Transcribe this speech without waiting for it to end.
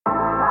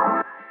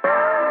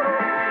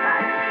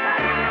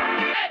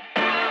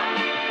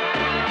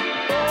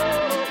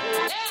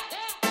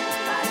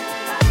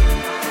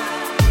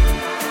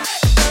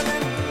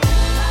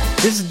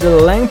This is the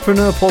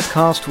Langpreneur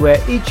podcast, where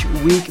each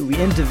week we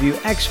interview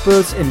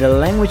experts in the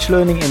language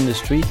learning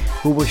industry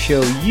who will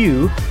show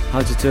you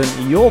how to turn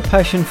your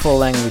passion for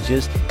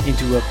languages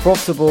into a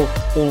profitable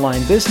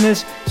online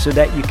business so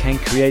that you can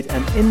create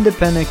an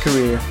independent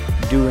career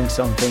doing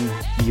something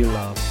you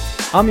love.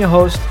 I'm your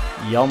host,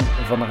 Jan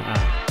van der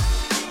Aa.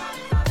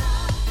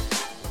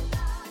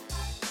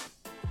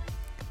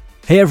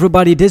 Hey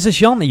everybody, this is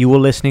Jan. You are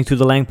listening to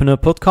the Langpreneur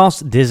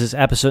podcast. This is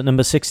episode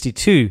number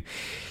 62.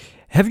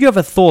 Have you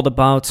ever thought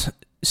about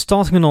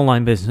starting an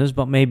online business,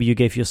 but maybe you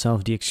gave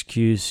yourself the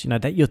excuse,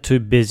 that you're too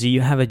busy,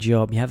 you have a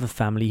job, you have a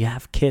family, you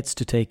have kids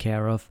to take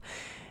care of,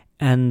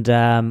 and,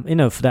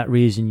 for that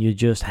reason, you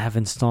just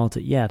haven't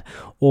started yet.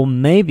 Or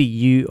maybe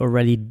you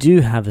already do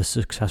have a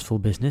successful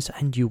business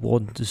and you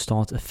want to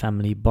start a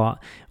family, but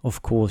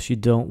of course you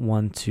don't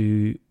want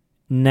to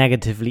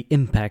negatively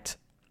impact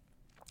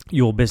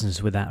your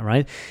business with that,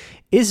 right?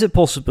 Is it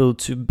possible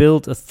to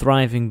build a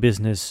thriving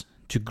business,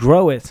 to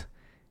grow it,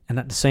 and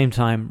at the same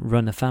time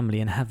run a family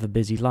and have a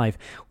busy life?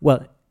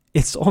 Well,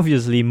 it's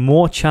obviously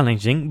more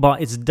challenging,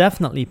 but it's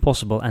definitely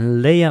possible.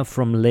 And Leah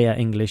from Leah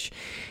English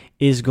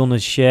is going to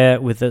share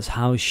with us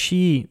how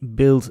she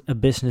built a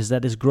business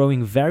that is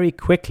growing very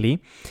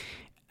quickly.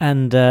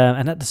 And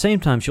at the same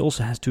time, she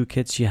also has 2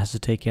 kids she has to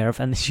take care of.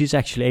 And she's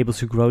actually able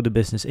to grow the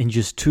business in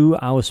just 2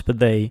 hours per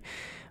day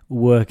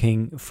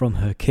working from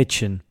her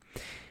kitchen.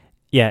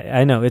 Yeah,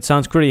 I know, it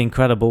sounds pretty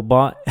incredible,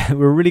 but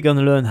we're really going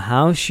to learn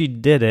how she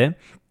did it.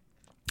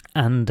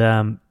 And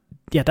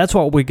that's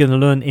what we're going to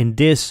learn in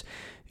this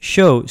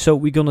show. So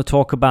we're going to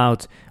talk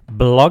about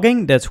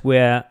blogging. That's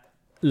where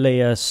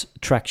Leah's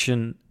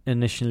traction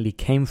initially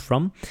came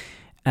from.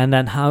 And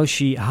then how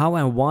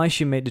and why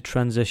she made the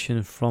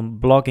transition from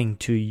blogging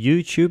to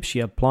YouTube. She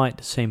applied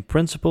the same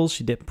principles.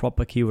 She did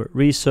proper keyword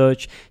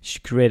research. She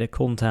created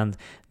content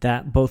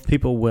that both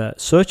people were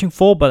searching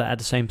for, but at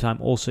the same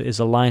time also is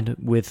aligned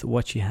with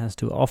what she has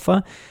to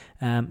offer.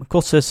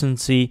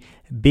 Consistency,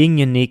 being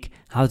unique,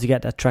 how to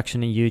get that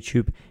traction in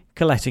YouTube,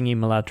 collecting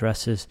email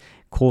addresses,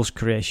 course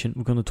creation.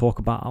 We're going to talk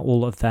about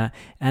all of that.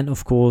 And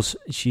of course,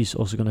 she's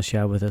also going to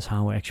share with us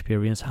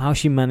how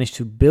she managed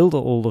to build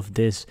all of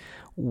this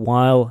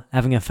while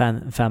having a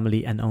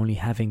family and only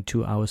having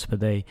 2 hours per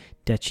day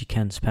that she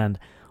can spend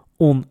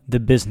on the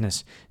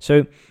business.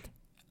 So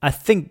I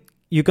think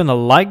you're going to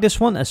like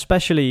this one,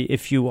 especially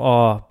if you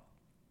are,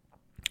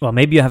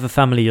 maybe you have a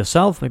family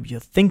yourself, maybe you're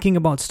thinking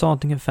about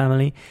starting a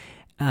family,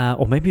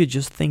 or maybe you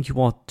just think you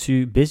are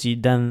too busy.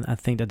 Then I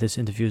think that this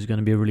interview is going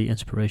to be really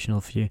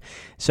inspirational for you.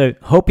 So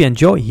hope you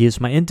enjoy.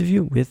 Here's my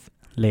interview with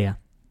Leah.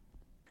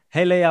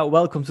 Hey Leah,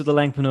 welcome to the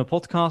Langpreneur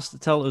podcast.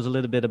 Tell us a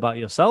little bit about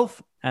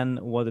yourself and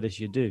what it is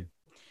you do.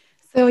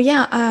 So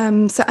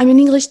I'm an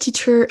English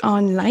teacher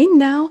online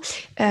now.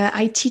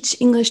 I teach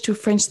English to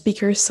French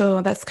speakers,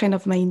 so that's kind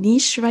of my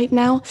niche right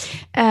now.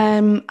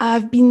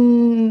 I've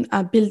been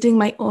building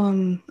my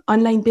own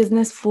online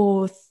business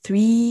for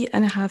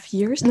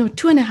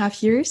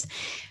 2.5 years.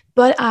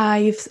 But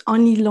I've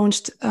only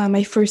launched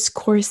my first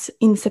course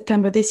in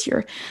September this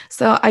year.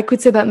 So I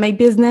could say that my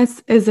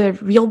business is a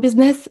real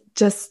business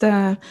just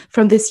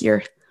from this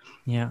year.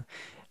 Yeah.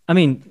 I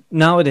mean,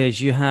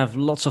 nowadays you have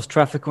lots of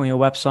traffic on your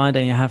website,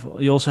 and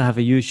you also have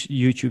a huge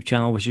YouTube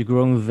channel, which is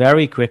growing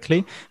very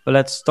quickly. But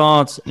let's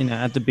start,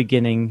 at the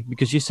beginning,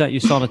 because you said you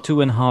started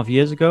 2.5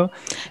 years ago.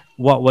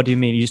 What do you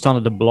mean? You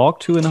started a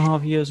blog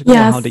 2.5 years ago?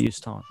 Yes, how did you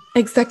start?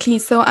 Exactly.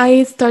 So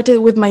I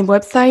started with my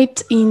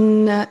website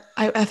in,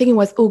 I think it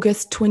was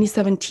August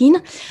 2017.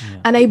 Yeah.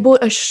 And I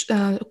bought a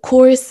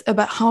course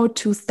about how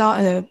to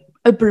start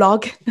a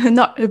blog,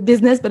 not a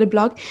business, but a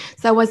blog.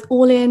 So I was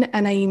all in,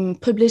 and I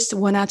published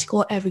 1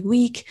 article every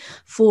week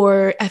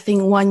for, I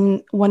think,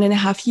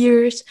 1.5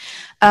 years,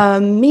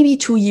 maybe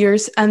 2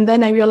 years. And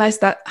then I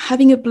realized that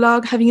having a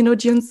blog, having an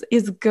audience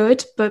is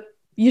good, but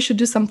you should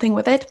do something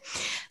with it.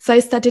 So I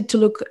started to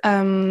look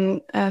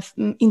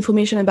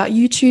information about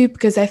YouTube,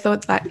 because I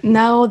thought that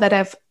now that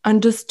I've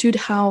understood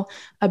how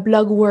a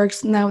blog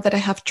works, now that I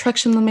have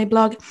traction on my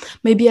blog,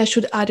 maybe I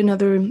should add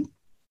another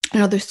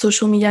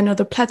social media,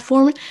 another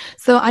platform.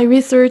 So I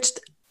researched.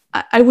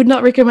 I would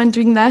not recommend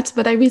doing that,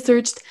 but I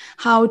researched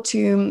how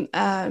to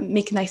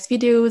make nice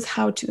videos,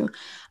 how to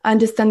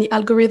understand the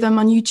algorithm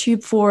on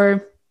YouTube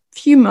for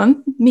few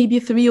months,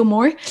 maybe 3 or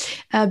more,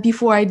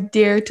 before I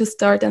dare to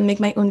start and make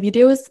my own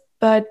videos.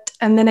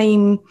 And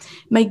then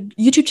my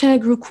YouTube channel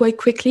grew quite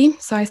quickly.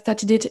 So I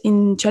started it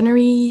in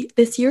January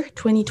this year,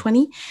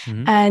 2020.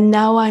 Mm-hmm. And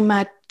now I'm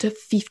at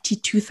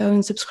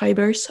 52,000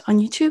 subscribers on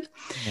YouTube.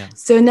 Yeah.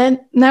 So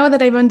now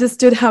that I've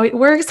understood how it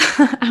works,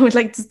 I would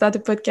like to start a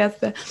podcast,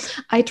 but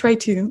I try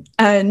to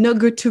not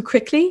go too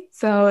quickly.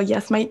 So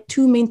yes, my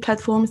 2 main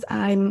platforms,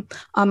 I'm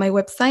on my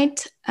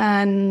website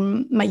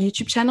and my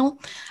YouTube channel.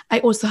 I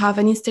also have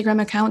an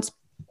Instagram account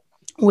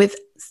with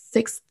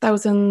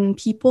 6,000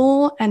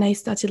 people, and I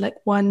started like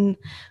one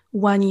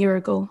year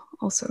ago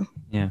also.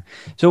 Yeah.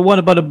 So what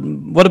about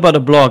a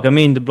blog? I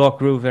mean, the blog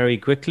grew very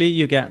quickly.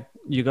 You get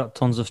you got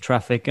tons of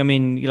traffic. I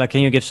mean, like,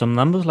 can you give some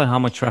numbers? Like, how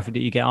much traffic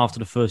did you get after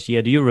the first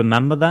year? Do you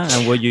remember that?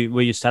 And were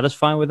you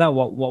satisfied with that?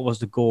 What was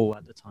the goal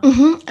at the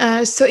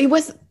time? So it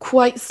was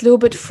quite slow,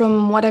 but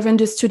from what I've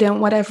understood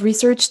and what I've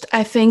researched,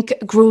 I think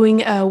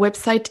growing a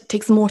website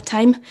takes more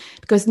time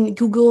because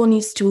Google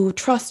needs to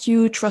trust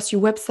your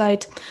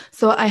website.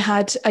 So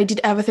I did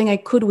everything I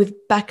could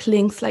with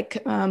backlinks,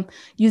 like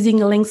using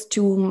links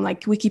to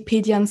like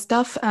Wikipedia and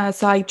stuff.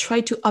 So I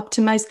tried to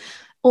optimize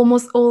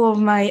almost all of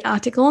my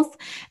articles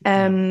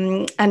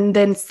and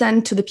then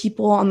send to the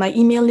people on my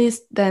email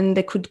list. Then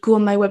they could go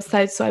on my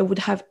website. So I would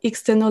have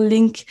external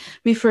link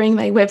referring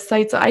my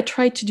website. So I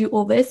tried to do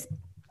all this.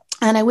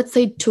 And I would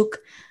say it took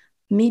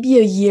maybe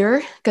a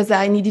year because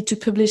I needed to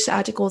publish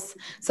articles.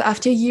 So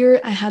after a year,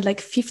 I had like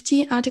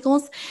 50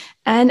 articles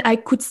and I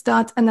could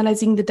start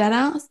analyzing the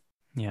data.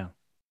 Yeah.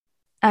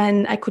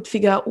 And I could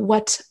figure out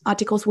what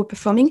articles were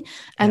performing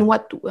and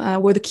what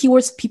were the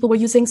keywords people were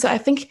using. So I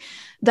think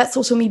that's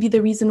also maybe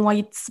the reason why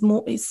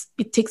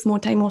it takes more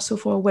time also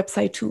for a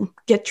website to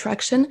get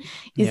traction,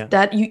 is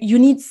that you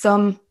need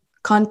some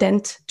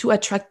content to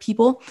attract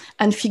people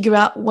and figure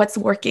out what's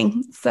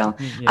working. So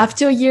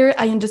after a year,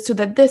 I understood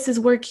that this is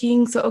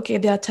working. So, okay,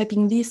 they are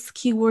typing this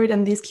keyword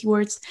and these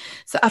keywords.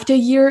 So after a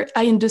year,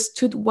 I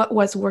understood what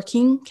was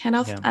working kind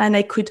of, and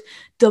I could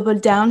double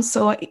down.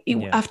 So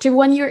after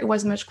 1 year, it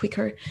was much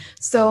quicker.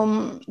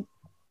 So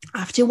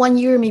after 1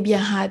 year, maybe I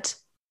had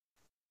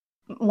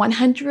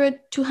 100,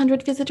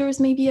 200 visitors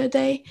maybe a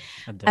day.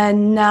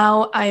 And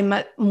now I'm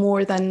at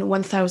more than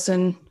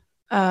 1,000,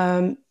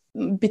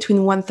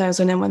 between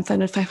 1,000 and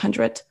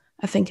 1,500,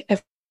 I think,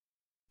 every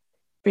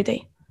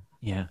day.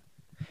 Yeah.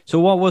 So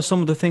what were some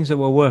of the things that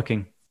were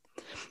working?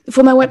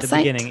 For my website? At the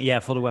beginning, yeah,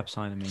 for the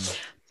website, I mean.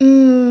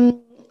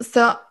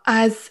 So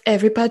as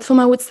every platform,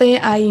 I would say,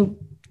 I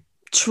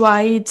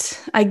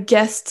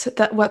guessed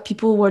that what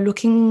people were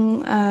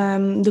looking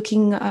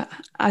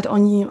at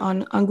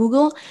on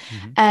Google.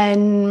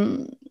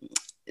 And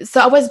so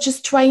I was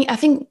just trying. I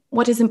think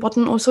what is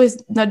important also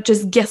is not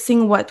just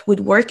guessing what would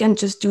work and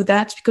just do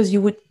that, because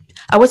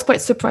I was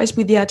quite surprised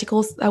with the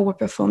articles that were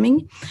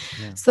performing.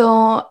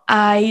 So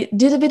I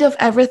did a bit of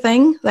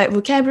everything, like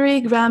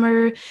vocabulary,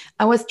 grammar.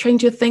 I was trying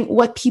to think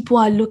what people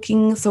are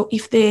looking. So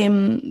if they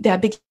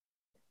are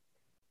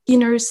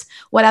beginners,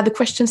 what are the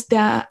questions they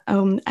are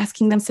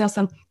asking themselves,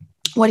 and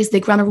what is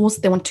the grammar rules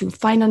they want to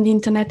find on the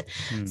internet.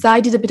 So I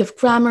did a bit of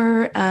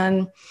grammar,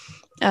 and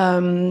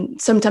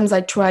sometimes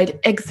I tried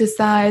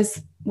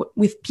exercise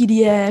with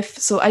PDF.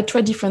 So I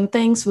tried different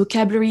things,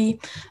 vocabulary,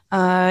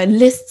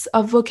 lists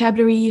of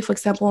vocabulary. For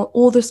example,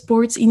 all the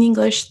sports in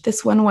English.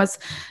 This one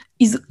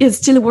is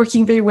still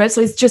working very well.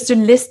 So it's just a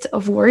list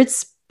of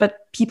words,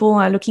 but people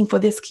are looking for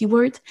this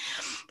keyword.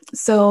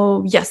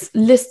 So yes,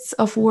 lists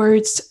of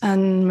words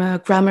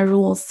and grammar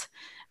rules,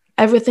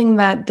 everything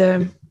that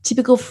the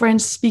typical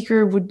French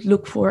speaker would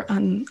look for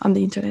on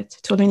the internet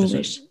to learn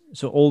English.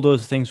 So all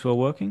those things were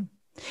working?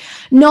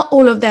 Not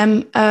all of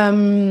them.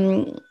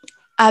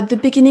 At the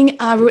beginning,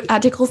 I wrote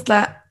articles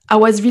that I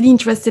was really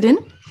interested in.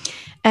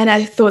 And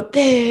I thought,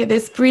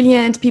 that's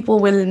brilliant. People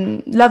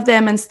will love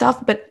them and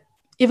stuff. But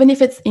even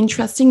if it's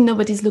interesting,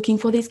 nobody's looking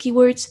for these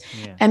keywords.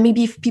 And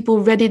maybe if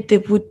people read it, they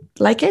would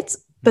like it,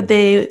 but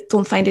they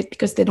don't find it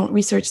because they don't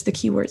research the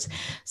keywords.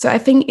 So I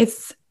think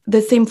it's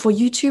the same for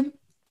YouTube.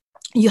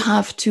 You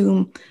have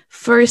to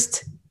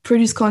first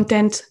produce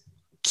content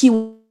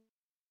keyword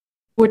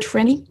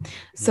friendly,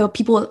 so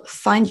people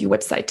find your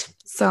website.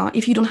 So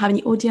if you don't have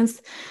any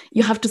audience,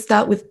 you have to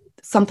start with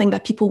something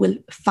that people will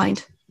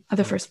find at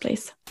the first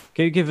place.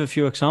 Can you give a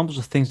few examples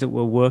of things that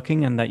were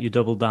working and that you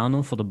doubled down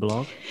on for the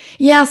blog?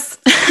 Yes,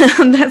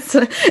 that's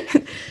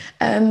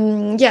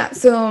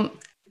So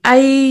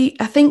I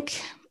think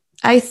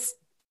I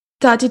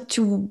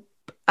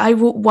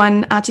wrote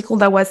one article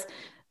that was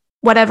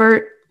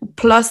whatever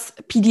plus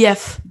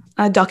PDF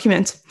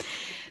document.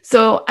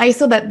 So I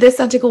saw that this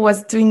article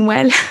was doing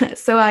well.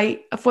 So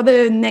for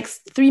the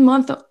next 3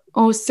 months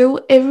or so,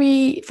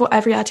 for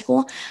every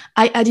article,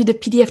 I added a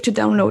PDF to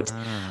download.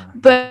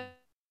 But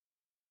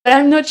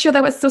I'm not sure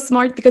that was so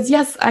smart, because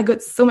yes, I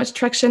got so much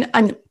traction.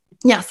 And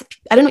yes,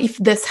 I don't know if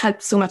this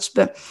helped so much,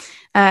 but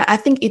I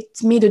think it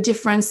made a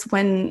difference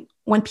when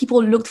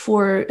people looked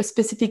for a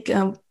specific,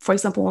 for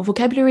example, a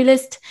vocabulary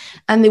list,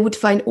 and they would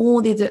find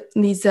all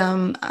these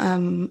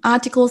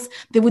articles.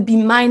 They would be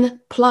mine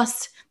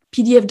plus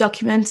PDF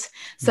documents.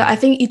 So I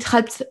think it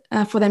helped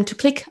for them to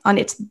click on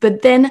it.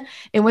 But then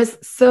it was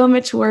so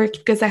much work,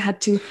 because I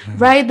had to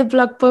write the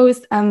blog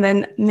post and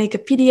then make a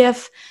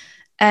PDF.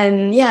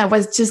 And I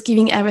was just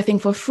giving everything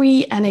for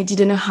free, and I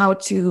didn't know how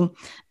to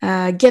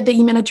get the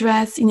email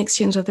address in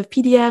exchange of the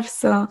PDF.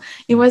 So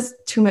it was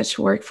too much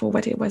work for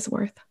what it was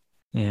worth.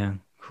 Yeah,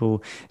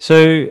 cool.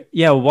 So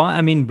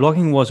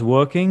blogging was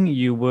working.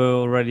 You were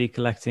already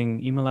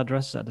collecting email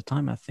addresses at the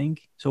time, I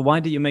think. So why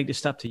did you make the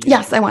step to use?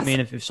 Yes, I was. I mean,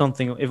 if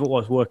it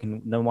was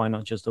working, then why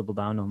not just double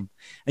down on?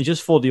 And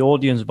just for the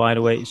audience, by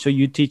the way, so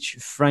you teach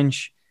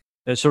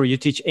you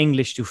teach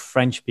English to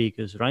French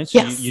speakers, right? So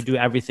yes. you do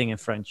everything in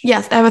French.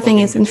 Yes, everything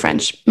is in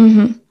French.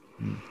 Mm-hmm.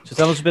 So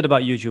tell us a bit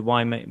about YouTube.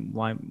 Why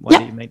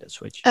did you make that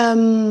switch?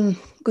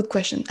 Good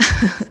question.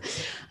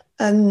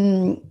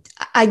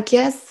 I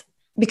guess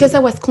because I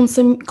was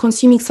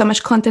consuming so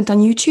much content on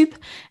YouTube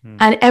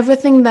and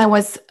everything that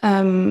was,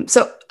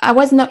 so I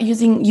was not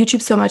using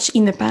YouTube so much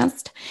in the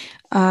past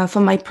for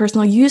my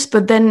personal use,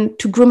 but then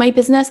to grow my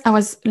business, I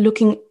was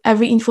looking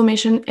every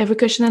information, every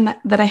question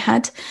that I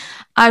had.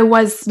 I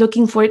was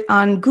looking for it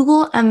on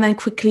Google and then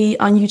quickly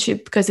on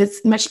YouTube because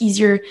it's much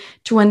easier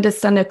to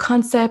understand a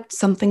concept,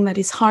 something that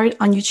is hard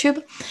on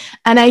YouTube.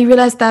 And I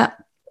realized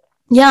that,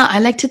 yeah, I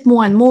liked it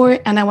more and more.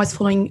 And I was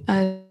following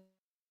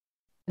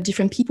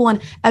different people,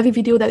 and every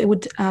video that it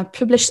would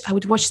publish, I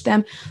would watch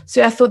them.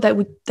 So I thought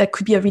that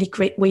could be a really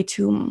great way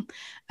to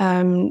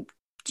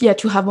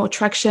have more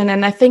traction.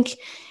 And I think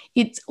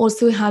it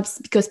also helps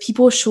because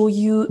people see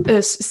you,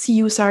 they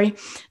see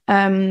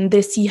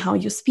how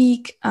you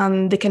speak,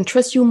 and they can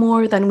trust you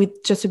more than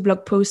with just a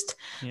blog post.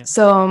 Yeah.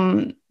 So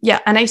and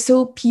I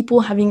saw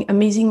people having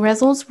amazing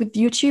results with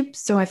YouTube,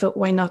 so I thought,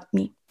 why not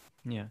me?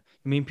 Yeah,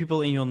 you mean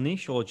people in your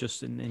niche or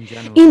just in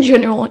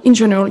general? In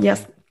general,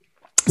 yes.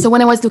 So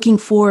when I was looking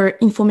for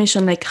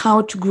information like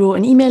how to grow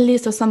an email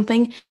list or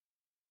something,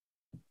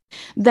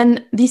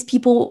 then these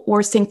people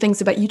were saying things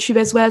about YouTube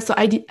as well. So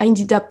I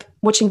ended up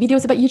watching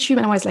videos about YouTube,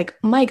 and I was like,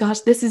 oh my gosh,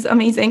 this is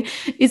amazing.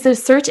 It's a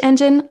search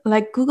engine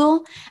like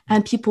Google,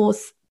 and people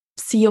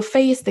see your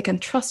face, they can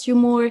trust you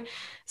more.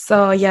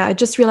 So yeah, I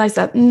just realized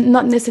that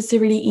not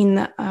necessarily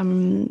in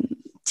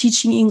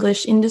teaching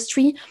English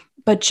industry,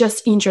 but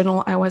just in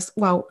general,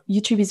 wow,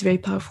 YouTube is very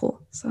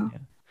powerful. So yeah.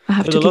 I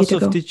have to give it a go.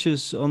 Lots of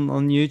teachers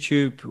on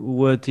YouTube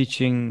were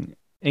teaching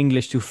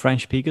English to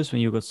French speakers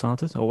when you got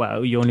started? Oh,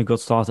 wow, you only got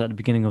started at the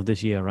beginning of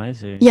this year, right?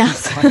 So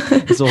yes.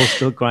 It's all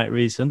still quite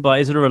recent. But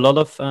is there a lot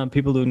of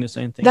people doing the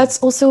same thing? That's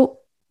also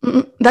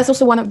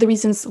one of the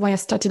reasons why I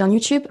started on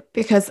YouTube,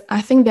 because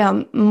I think there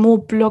are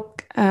more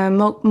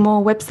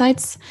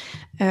websites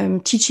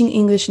teaching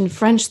English in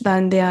French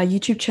than there are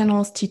YouTube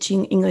channels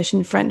teaching English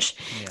in French.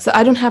 Yeah. So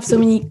I don't have so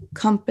many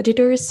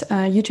competitors,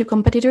 YouTube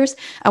competitors.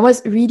 I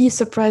was really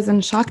surprised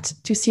and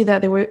shocked to see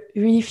that there were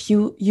really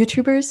few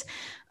YouTubers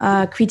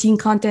creating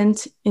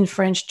content in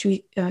French to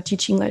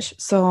teach English.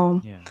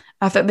 So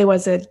I thought there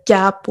was a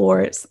gap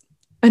or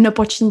an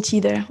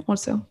opportunity there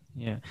also.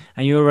 Yeah.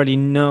 And you already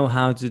know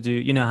how to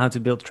do, how to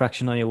build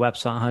traction on your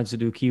website, how to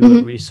do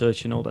keyword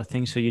research and all that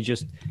thing. So you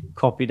just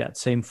copy that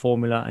same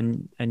formula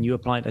and you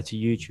apply that to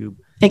YouTube.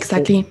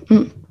 Exactly.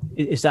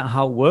 Is that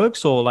how it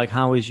works, or like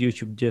how is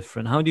YouTube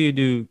different? How do you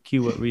do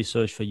keyword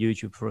research for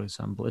YouTube, for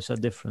example? Is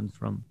that different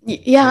from?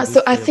 Yeah.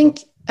 So I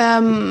think,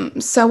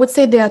 so I would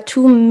say there are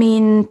two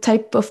main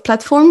type of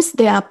platforms.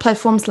 There are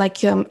platforms like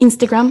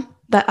Instagram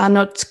that are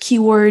not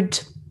keyword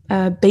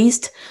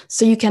based.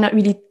 So you cannot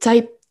really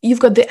type. You've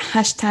got the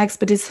hashtags,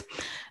 but it's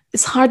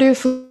harder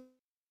for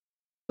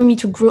me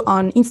to grow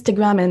on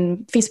Instagram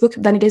and Facebook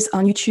than it is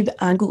on YouTube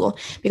and Google.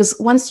 Because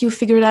once you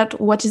figure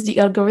out what is the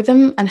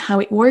algorithm and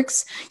how it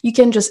works, you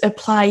can just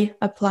apply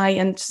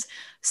and just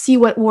see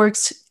what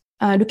works,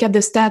 look at the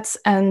stats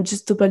and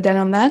just double down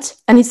on that.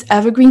 And it's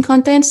evergreen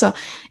content. So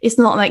it's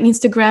not like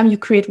Instagram, you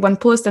create one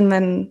post and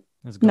then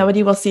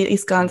nobody will see it,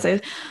 it's gone. So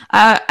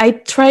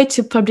I tried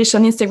to publish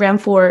on Instagram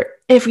for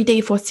every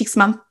day for 6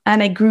 months,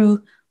 and I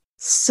grew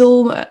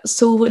so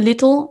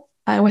little.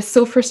 I was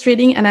so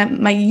frustrating, and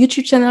my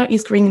YouTube channel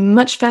is growing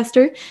much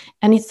faster,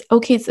 and it's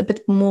a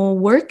bit more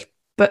work,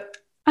 but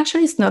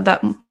actually it's not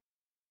that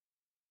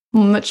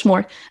much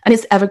more, and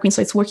it's evergreen,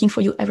 so it's working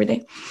for you every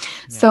day.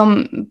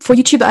 So for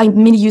YouTube, I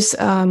mainly use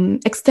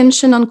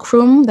extension on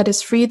Chrome that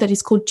is free, that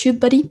is called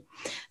TubeBuddy.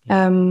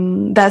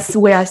 That's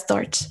where I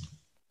start.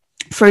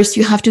 First,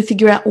 you have to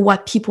figure out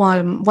what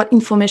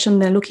information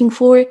they're looking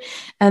for,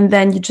 and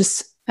then you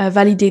just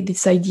validate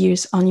these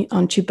ideas on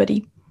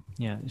TubeBuddy.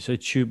 Yeah, so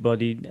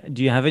TubeBuddy.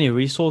 Do you have any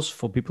resource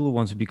for people who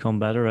want to become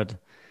better at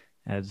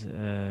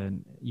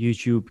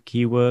YouTube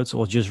keywords,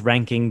 or just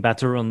ranking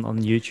better on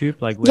YouTube?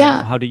 Like,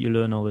 how did you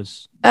learn all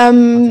this?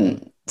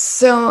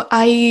 So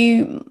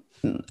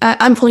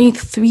I'm following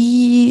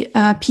 3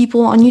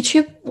 people on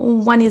YouTube.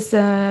 One is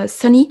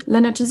Sunny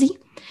Lenarduzzi.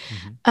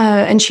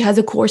 And she has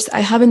a course. I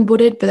haven't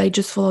bought it, but I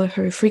just follow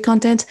her free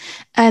content.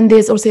 And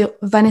there's also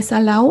Vanessa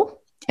Lau.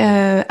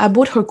 I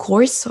bought her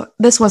course. So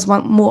this was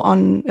one more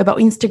about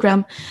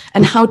Instagram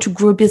and how to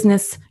grow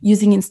business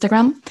using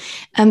Instagram.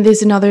 And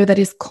there's another that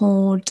is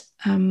called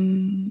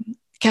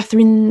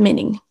Catherine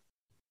Manning.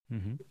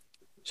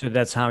 So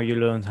that's how you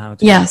learned how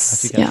to get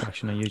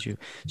traction on YouTube.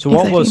 So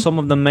what were some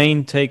of the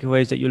main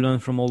takeaways that you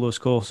learned from all those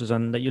courses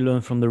and that you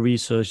learned from the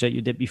research that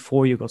you did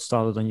before you got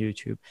started on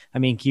YouTube? I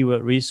mean,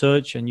 keyword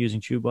research and using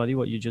TubeBuddy,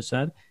 what you just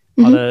said.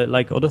 Are there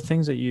like other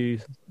things that you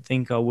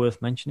think are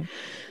worth mentioning?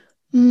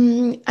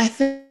 I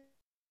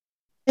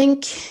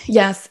think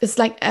yes, it's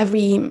like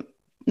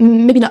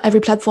maybe not every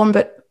platform,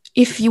 but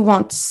if you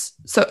want,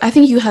 so I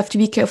think you have to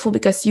be careful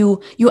because you're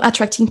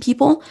attracting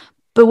people,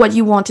 but what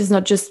you want is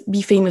not just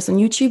be famous on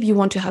YouTube, you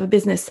want to have a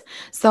business.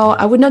 So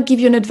I would not give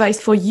you an advice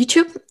for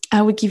YouTube.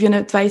 I would give you an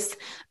advice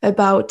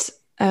about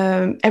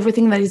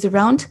everything that is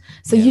around.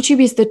 So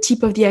YouTube is the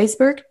tip of the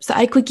iceberg. So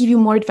I could give you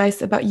more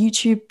advice about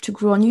YouTube to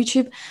grow on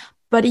YouTube.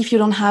 But if you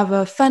don't have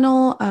a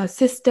funnel, a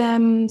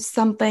system,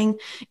 something,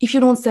 if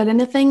you don't sell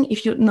anything,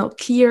 if you're not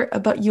clear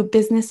about your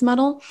business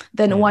model,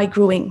 then why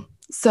growing?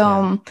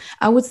 So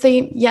I would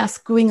say, yes,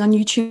 growing on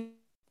YouTube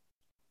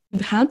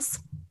helps,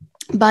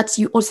 but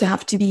you also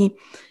have to be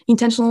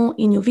intentional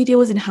in your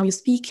videos, in how you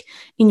speak,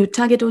 in your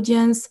target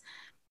audience.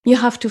 You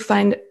have to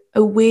find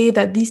a way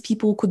that these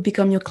people could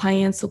become your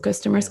clients or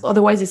customers.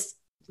 Otherwise, it's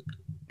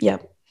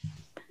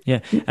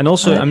and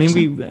also, I mean,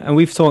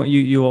 we've talked.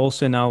 You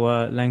also in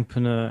our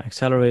Langpreneur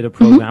Accelerator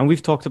program, and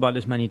we've talked about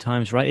this many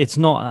times, right? It's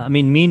not. I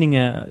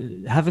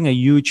mean, having a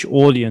huge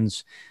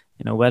audience,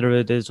 whether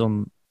it is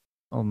on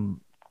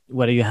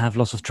whether you have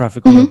lots of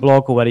traffic on your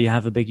blog or whether you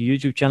have a big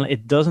YouTube channel,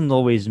 it doesn't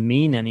always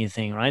mean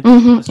anything, right?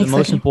 The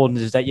most important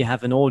is that you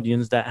have an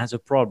audience that has a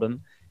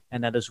problem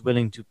and that is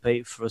willing to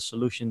pay for a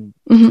solution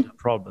to the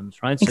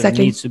problems, right? So it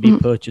needs to be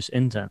purchase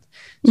intent.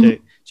 So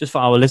just for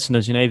our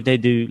listeners, if they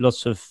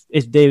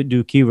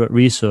do keyword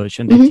research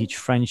and they teach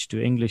French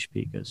to English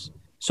speakers,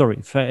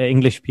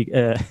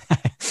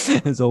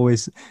 it's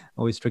always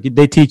tricky.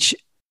 They teach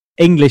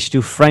English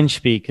to French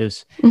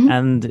speakers,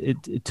 and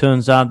it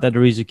turns out that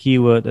there is a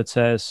keyword that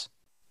says,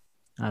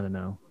 I don't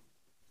know,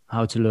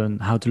 how to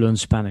learn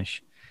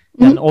Spanish.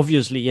 Then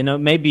obviously,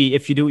 maybe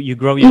if you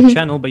grow your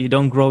channel, but you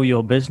don't grow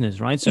your business,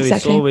 right? So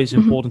it's always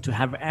important to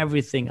have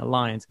everything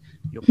aligned.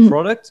 Your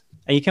product,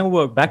 and you can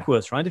work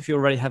backwards, right? If you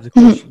already have the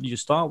course, you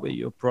start with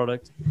your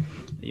product.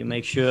 You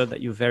make sure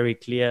that you're very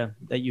clear,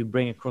 that you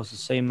bring across the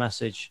same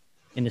message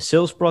in the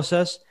sales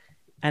process,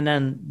 and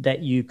then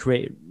that you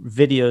create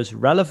videos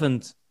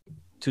relevant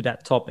to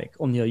that topic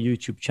on your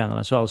YouTube channel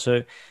as well.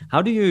 So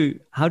how do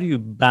you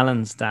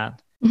balance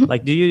that?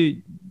 Like, do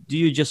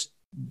you just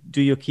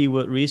do your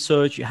keyword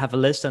research, you have a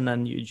list, and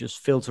then you just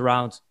filter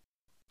out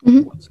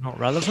what's not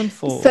relevant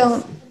for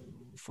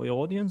your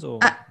audience?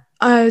 Or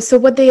so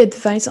what they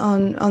advise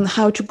on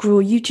how to grow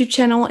a YouTube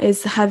channel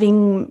is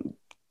having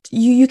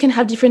you can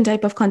have different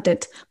type of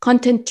content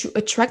to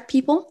attract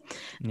people,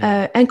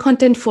 and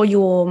content for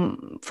your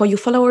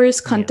followers,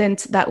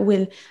 content that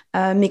will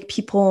make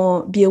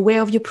people be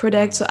aware of your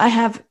product. So I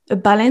have a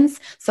balance.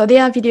 So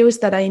there are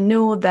videos that I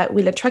know that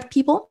will attract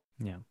people.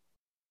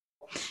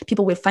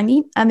 People will find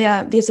me, and there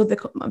are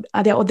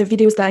other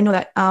videos that I know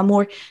that are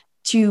more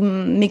to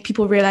make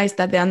people realize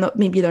that they are not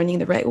maybe learning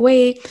the right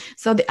way.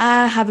 So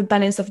I have a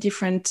balance of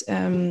different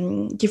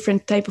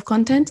type of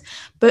content.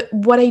 But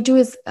what I do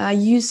is I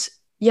use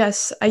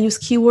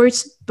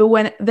keywords,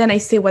 but then I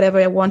say whatever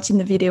I want in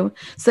the video.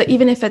 So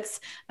even if it's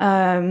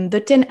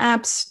the 10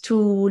 apps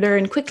to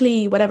learn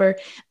quickly, whatever,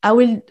 I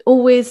will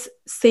always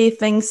say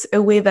things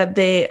a way that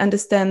they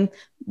understand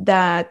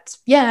that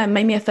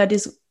my method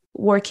is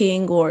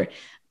working, or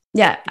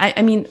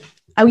I mean,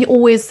 I will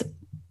always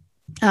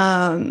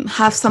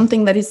have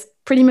something that is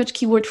pretty much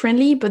keyword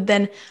friendly, but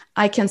then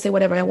I can say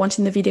whatever I want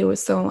in the video.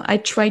 So I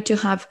try to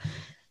have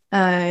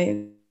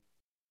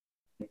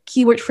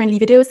keyword friendly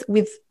videos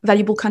with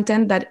valuable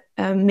content that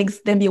makes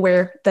them be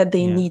aware that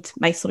they need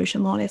my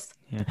solution, more or less.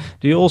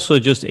 Do you also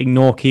just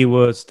ignore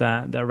keywords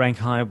that rank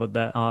high, but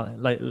that are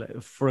like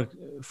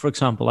for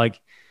example,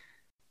 like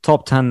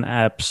top 10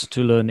 apps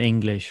to learn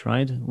English,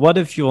 right? What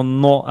if you're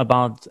not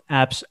about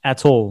apps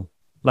at all?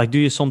 Like, do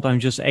you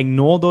sometimes just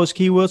ignore those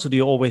keywords, or do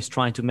you always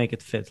try to make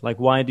it fit? Like,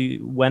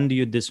 when do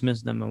you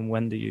dismiss them, and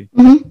when do you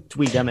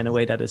tweak them in a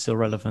way that is still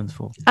relevant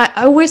for?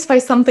 I always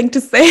find something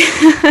to say.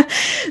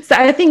 So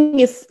I think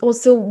it's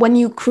also when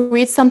you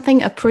create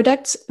something, a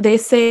product, they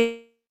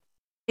say,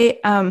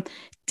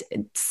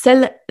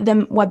 sell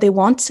them what they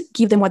want,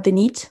 give them what they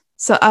need.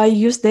 So I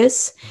use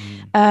this.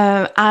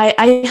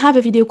 I have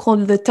a video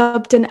called the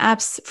top 10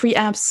 free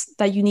apps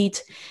that you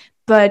need,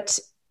 but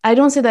I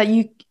don't say that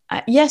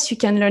yes, you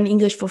can learn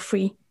English for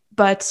free,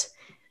 but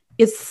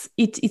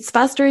it's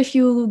faster if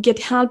you get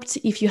helped,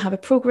 if you have a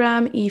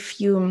program,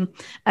 if you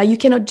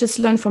cannot just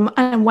learn from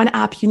one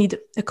app, you need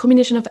a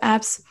combination of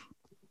apps.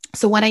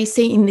 So what I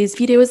say in these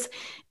videos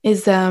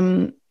is,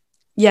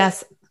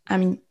 yes, I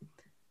mean,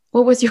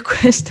 what was your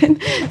question?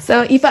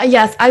 So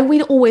I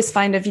will always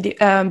find a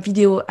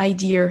video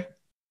idea.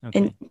 Okay.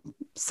 And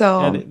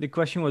so the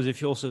question was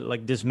if you also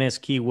like dismiss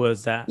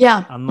keywords that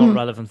are not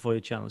relevant for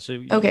your channel. So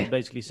you're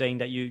basically saying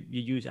that you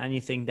use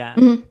anything that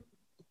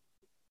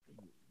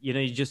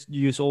you just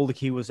use all the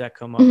keywords that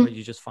come up, but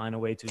you just find a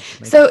way to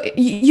make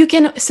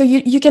so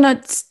you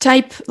cannot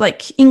type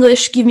like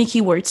English, give me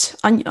keywords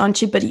on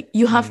Chipbuddy.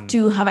 You have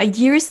to have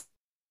ideas,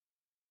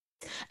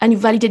 and you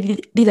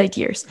validate these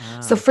ideas.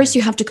 So first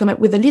you have to come up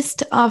with a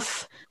list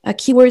of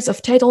keywords,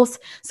 of titles.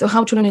 So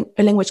how to learn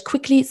a language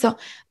quickly. So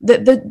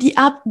the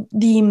app,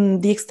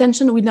 the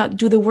extension will not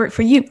do the work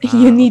for you.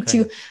 You need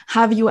to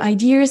have your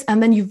ideas,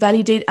 and then you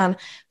validate. And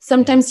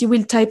sometimes you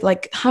will type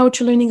like how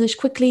to learn English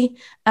quickly.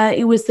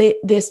 It will say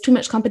there's too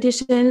much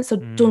competition, so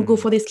don't go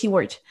for this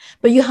keyword.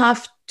 But you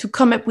have to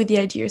come up with the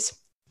ideas.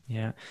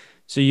 Yeah.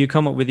 So you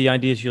come up with the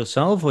ideas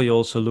yourself, or you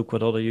also look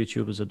what other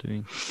YouTubers are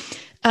doing?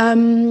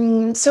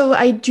 So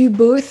I do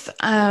both.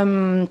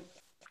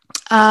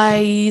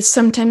 I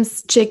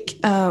sometimes check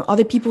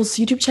other people's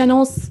YouTube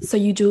channels. So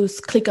you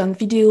just click on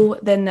video,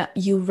 then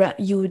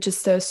you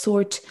just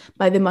sort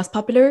by the most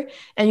popular,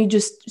 and you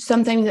just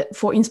sometimes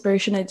for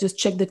inspiration I just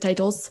check the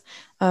titles,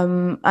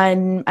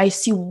 and I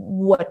see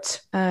what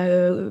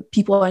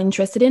people are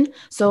interested in.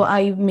 So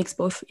I mix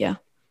both. Yeah,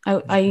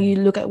 I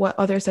look at what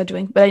others are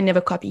doing, but I never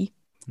copy.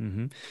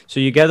 Mm-hmm. So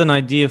you get an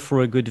idea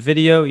for a good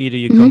video, either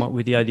you come up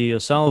with the idea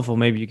yourself, or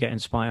maybe you get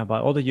inspired by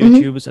other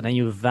YouTubers, and then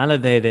you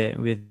validate it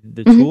with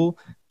the tool,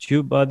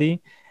 TubeBuddy.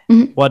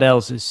 What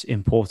else is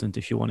important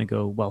if you want to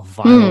go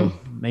viral?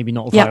 Maybe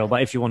not viral,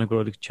 but if you want to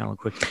grow the channel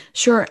quickly.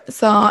 Sure.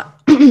 So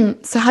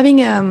so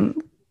having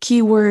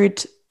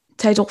keyword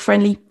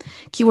friendly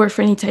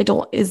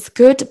title is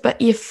good, but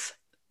if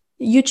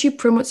YouTube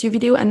promotes your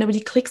video and nobody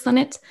clicks on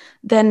it,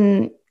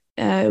 then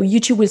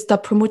YouTube will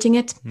stop promoting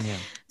it. Yeah.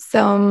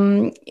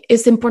 So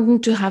it's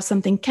important to have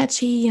something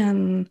catchy,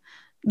 and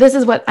this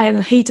is what I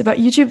hate about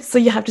YouTube. So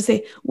you have to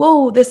say,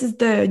 whoa, this is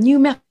the new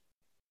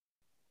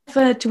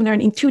method to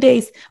learn in 2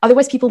 days.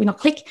 Otherwise, people will not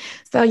click.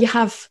 So you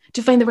have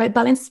to find the right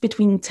balance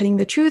between telling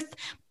the truth,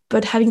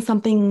 but having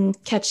something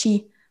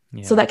catchy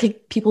so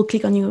that people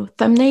click on your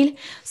thumbnail.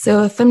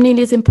 So thumbnail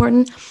is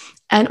important.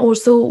 And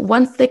also,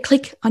 once they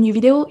click on your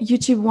video,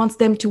 YouTube wants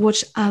them to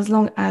watch as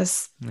long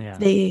as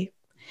they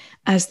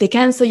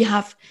can. So you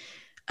have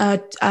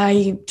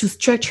to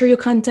structure your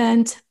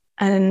content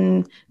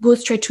and go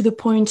straight to the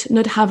point,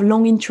 not have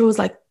long intros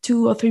like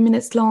 2 or 3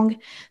 minutes long.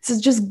 So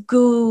just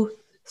go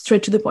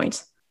straight to the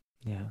point.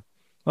 Yeah.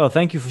 Well,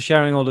 thank you for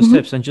sharing all those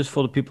tips. And just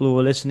for the people who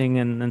are listening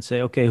and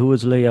say, okay, who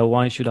is Leah?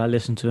 Why should I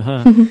listen to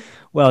her?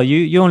 Well,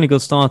 you only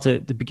got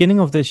started at the beginning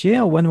of this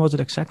year. When was it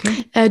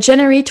exactly?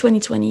 January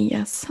 2020,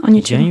 yes, on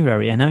YouTube.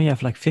 January, and now you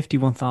have like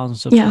 51,000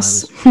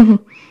 subscribers. Yes.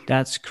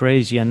 That's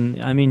crazy. And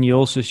I mean, you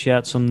also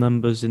shared some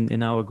numbers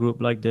in our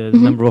group, like the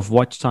number of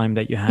watch time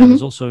that you have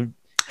is also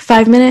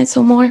 5 minutes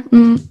or more.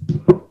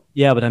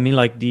 Yeah, but I mean,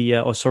 like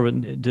the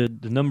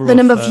number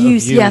of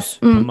views, yes,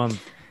 per month,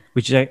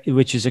 which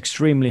is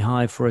extremely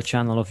high for a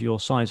channel of your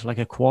size, like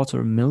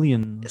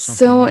 250,000.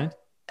 So, right?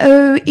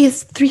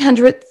 It's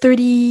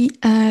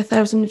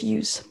 330,000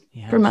 views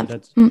per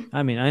month.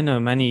 I mean, I know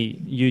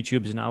many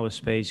YouTubers in our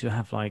space who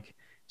have like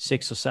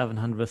 600,000 or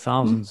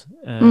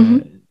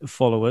 700,000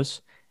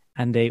 followers,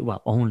 and they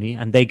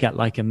get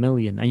like 1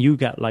 million, and you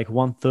get like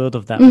 1/3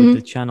 of that with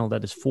the channel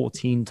that is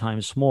 14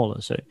 times smaller.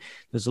 So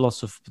there's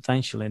lots of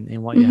potential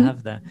in what you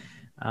have there.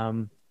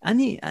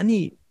 Any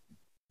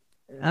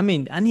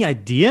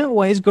idea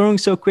why it's growing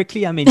so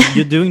quickly? I mean,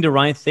 you're doing the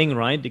right thing,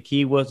 right? The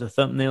keywords, the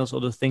thumbnails,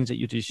 all the things that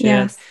you just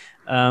shared. Yes.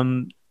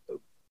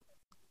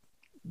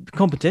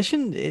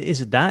 Competition,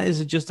 is it that? Is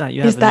it just that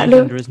you have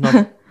there is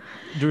not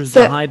there is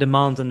a high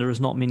demand and there is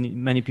not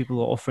many people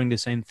who are offering the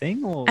same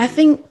thing? Or I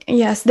think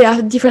yes, there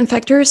are different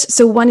factors.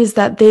 So one is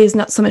that there is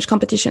not so much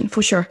competition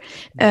for sure.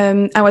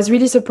 I was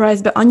really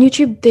surprised, but on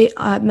YouTube there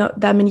are not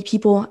that many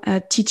people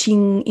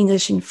teaching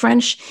English in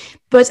French.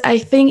 But I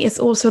think it's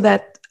also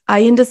that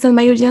I understand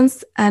my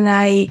audience, and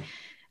I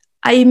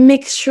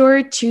make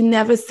sure to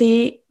never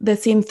say the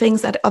same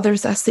things that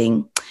others are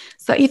saying.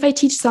 So if I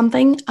teach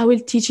something, I will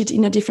teach it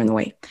in a different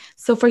way.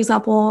 So for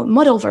example,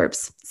 modal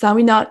verbs. So I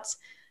will not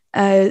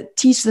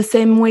teach the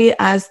same way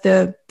as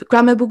the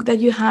grammar book that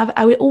you have.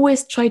 I will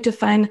always try to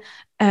find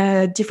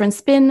a different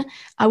spin.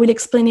 I will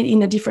explain it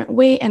in a different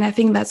way. And I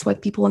think that's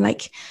what people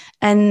like.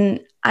 And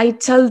I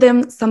tell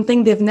them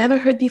something they've never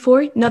heard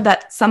before, not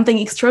that something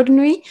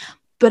extraordinary,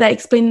 but I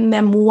explain to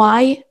them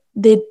why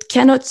they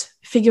cannot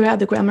figure out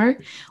the grammar,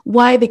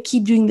 why they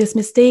keep doing this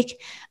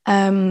mistake.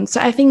 So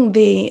I think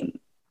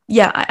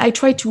I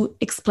try to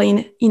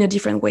explain in a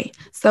different way.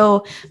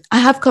 So I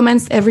have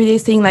comments every day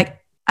saying like,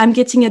 I'm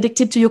getting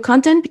addicted to your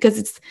content because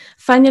it's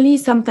finally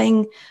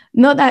something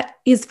not that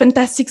is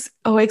fantastic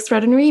or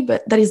extraordinary,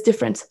 but that is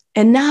different.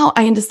 And now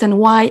I understand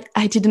why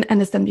I didn't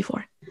understand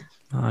before.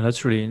 Oh,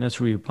 that's really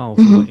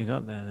powerful what you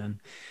got there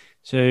then.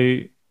 So,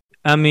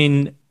 I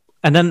mean,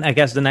 and then I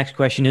guess the next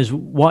question is,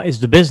 what is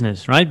the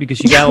business, right?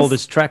 Because you get all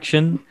this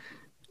traction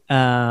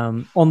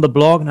on the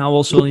blog, now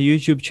also on the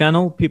YouTube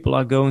channel. People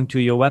are going to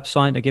your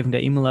website, they're giving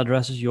their email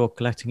addresses, you're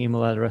collecting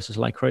email addresses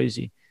like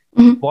crazy.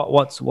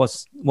 What's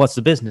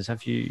the business?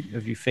 Have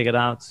you figured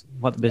out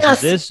what the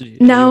business is? Are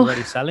you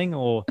already selling,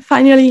 or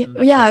finally?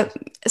 Yeah.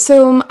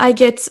 So I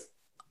get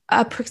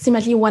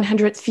approximately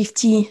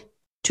 150,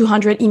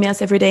 200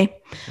 emails every day.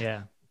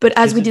 Yeah. But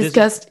as we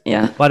discussed,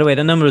 By the way,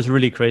 the number is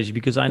really crazy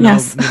because I know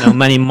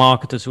many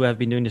marketers who have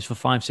been doing this for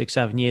 5, 6,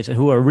 7 years and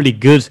who are really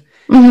good,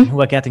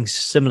 who are getting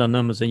similar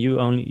numbers, and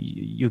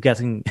you're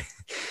getting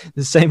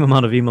the same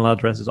amount of email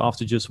addresses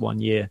after just 1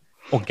 year.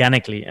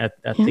 Organically, I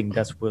think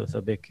that's worth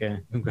a big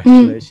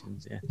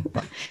congratulations. Yeah,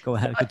 but go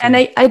ahead. And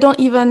I don't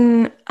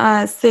even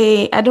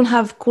say I don't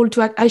have call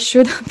to act. I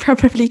should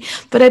probably,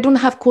 but I don't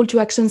have call to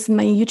actions in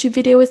my YouTube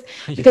videos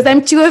because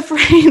I'm too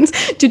afraid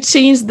to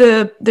change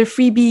the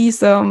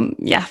freebies.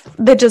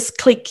 They just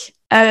click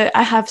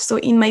I have, so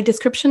in my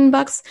description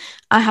box,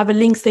 I have a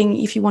link saying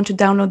if you want to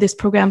download this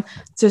program,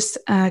 just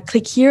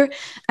click here.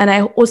 And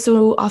I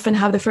also often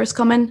have the first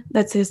comment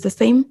that says the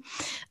same.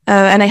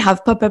 And I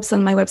have pop-ups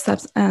on my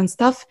website and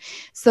stuff.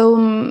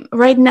 So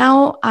right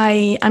now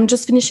I'm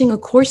just finishing a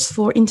course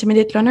for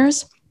intermediate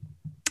learners,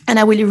 and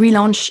I will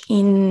relaunch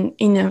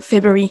in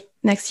February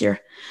next year.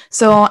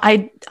 So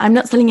I'm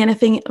not selling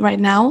anything right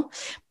now,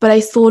 but I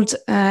sold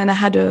and I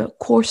had a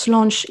course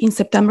launch in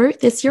September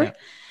this year. Yeah.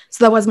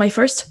 So that was my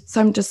first.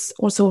 So I'm just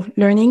also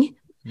learning.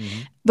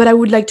 Mm-hmm. But I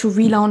would like to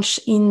relaunch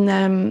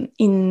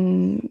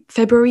in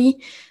February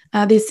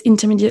this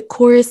intermediate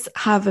course,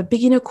 have a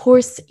beginner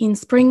course in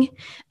spring,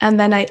 and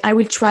then I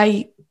will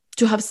try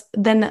to have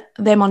then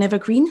them on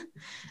Evergreen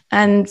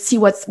and see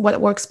what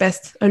works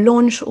best, a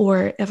launch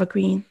or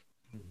Evergreen.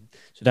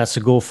 So that's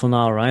the goal for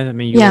now, right? I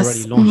mean, you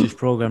already launched this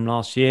program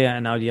last year,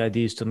 and now the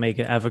idea is to make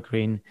it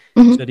evergreen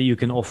so that you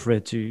can offer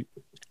it to,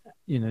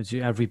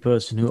 to every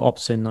person who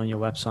opts in on your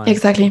website.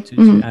 Exactly.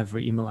 To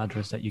every email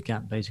address that you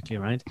get, basically,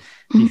 right?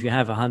 If you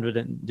have 100,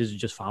 and this is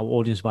just for our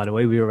audience, by the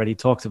way, we already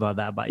talked about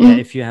that, but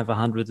if you have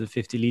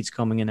 150 leads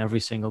coming in every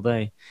single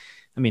day,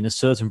 I mean, a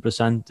certain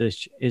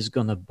percentage is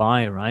going to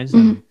buy, right?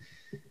 And,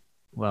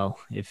 well,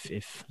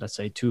 if let's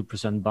say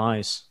 2%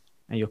 buys,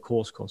 and your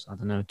course costs, I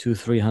don't know,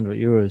 200-300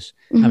 euros.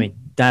 I mean,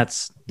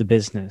 that's the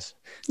business.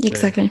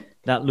 Exactly. So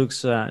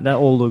that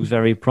all looks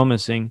very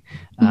promising.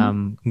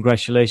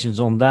 Congratulations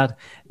on that.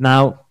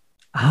 Now,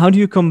 how do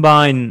you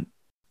combine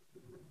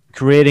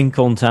creating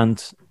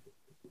content,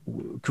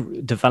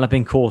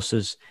 developing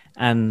courses,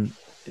 and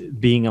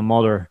being a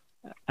mother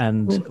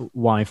and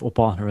wife or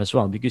partner as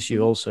well? Because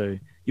you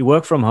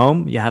work from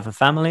home, you have a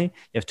family,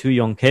 you have 2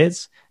 young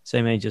kids,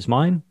 same age as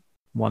mine,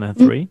 1 and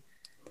 3.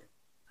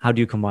 How do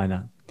you combine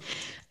that?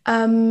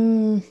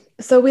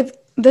 So with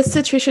this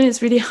situation,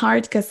 it's really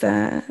hard because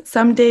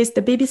some days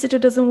the babysitter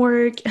doesn't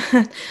work,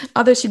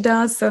 others she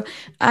does. So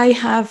I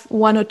have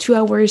 1 or 2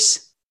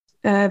 hours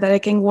that I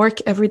can work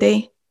every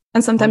day,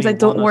 and sometimes I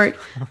don't work.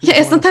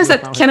 Sometimes I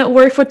cannot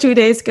work for 2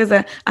 days because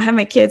I have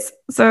my kids.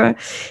 So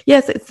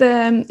yes,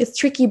 it's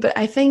tricky, but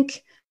I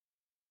think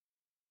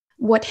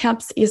what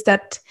helps is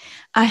that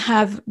I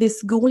have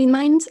this goal in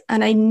mind,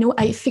 and I know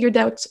I figured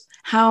out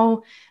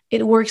how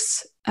it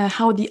works.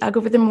 How the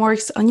algorithm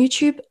works on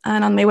YouTube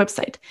and on my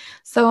website.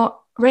 So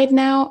right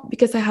now,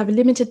 because I have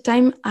limited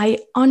time, I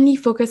only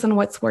focus on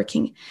what's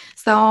working.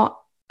 So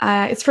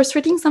it's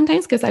frustrating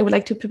sometimes because I would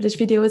like to publish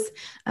videos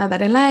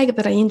that I like,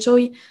 that I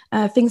enjoy,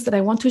 things that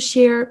I want to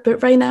share.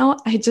 But right now,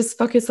 I just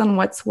focus on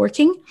what's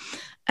working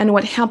and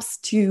what helps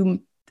to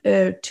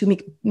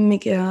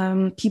make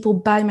people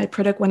buy my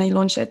product when I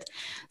launch it.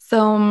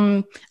 So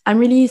I'm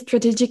really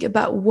strategic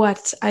about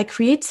what I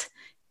create,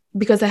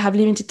 because I have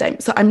limited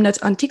time. So I'm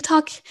not on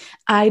TikTok.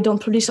 I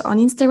don't publish on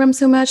Instagram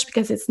so much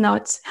because it's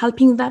not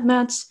helping that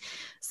much.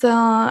 So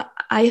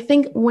I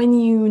think when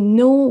you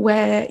know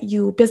where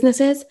your business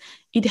is,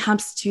 it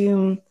helps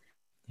to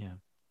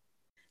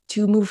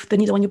move the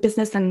needle on your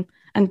business and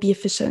be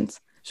efficient.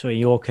 So in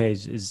your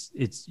case, it's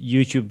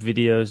YouTube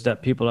videos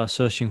that people are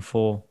searching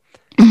for,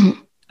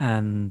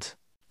 and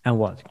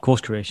what?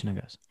 Course creation, I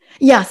guess.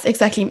 Yes,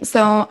 exactly.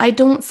 So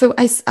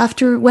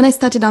after when I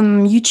started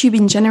on YouTube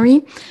in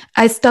January,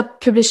 I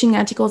stopped publishing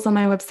articles on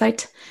my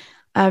website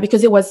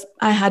because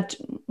I had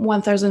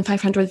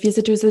 1,500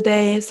 visitors a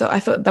day. So I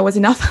thought that was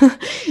enough.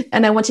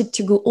 And I wanted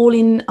to go all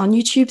in on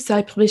YouTube. So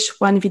I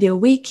published 1 video a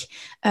week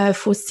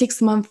for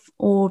 6 months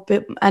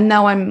and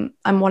now I'm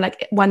more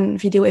like 1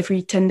 video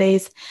every 10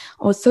 days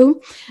or so.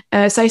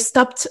 So I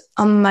stopped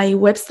on my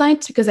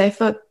website because I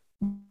thought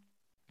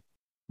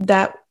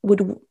that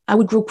I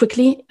would grow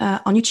quickly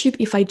on YouTube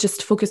if I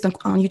just focused on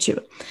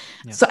YouTube.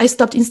 Yeah. So I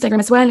stopped Instagram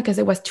as well because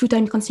it was too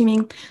time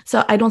consuming.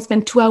 So I don't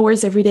spend 2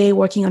 hours every day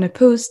working on a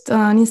post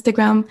on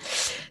Instagram.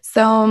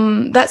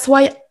 So that's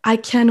why I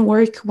can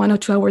work 1 or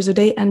 2 hours a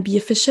day and be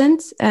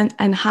efficient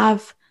and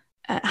have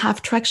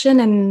traction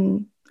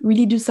and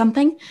really do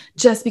something,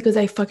 just because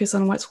I focus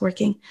on what's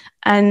working.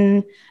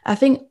 And I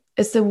think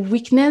it's a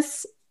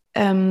weakness.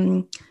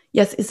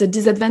 Yes, it's a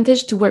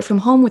disadvantage to work from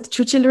home with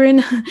 2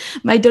 children.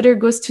 My daughter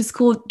goes to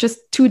school just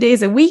 2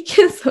 days a week.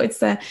 So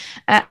it's I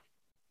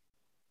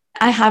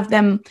have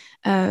them,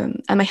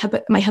 and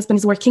my husband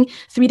is working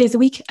 3 days a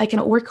week. I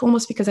cannot work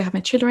almost because I have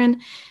my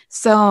children.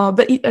 So,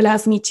 but it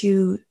allows me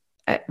to,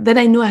 then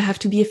I know I have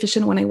to be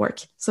efficient when I work.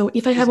 So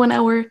if I have 1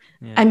 hour,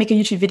 I make a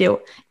YouTube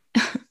video.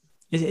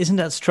 Isn't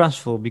that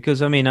stressful?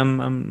 Because I mean,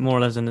 I'm more or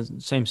less in the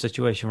same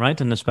situation,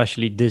 right? And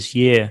especially this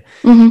year,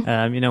 with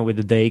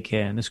the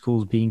daycare and the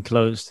schools being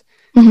closed,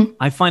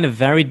 I find it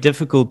very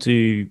difficult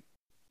to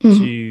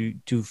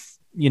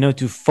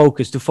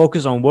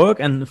focus on work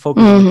and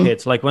focus on the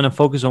kids. Like when I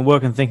focus on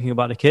work and thinking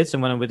about the kids,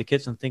 and when I'm with the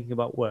kids, I'm thinking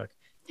about work.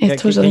 Yeah,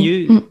 totally.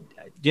 Do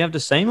you have the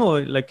same,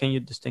 or like can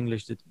you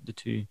distinguish the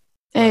two?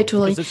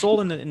 Totally. Because it's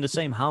all in the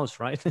same house,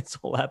 right? It's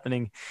all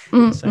happening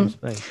in the same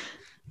space.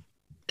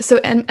 So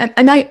and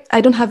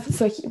I don't have,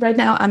 so right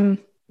now I'm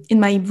in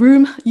my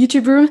room,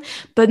 YouTube room,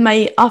 but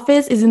my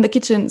office is in the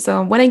kitchen.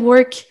 So when I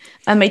work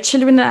and my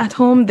children are at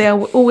home, they're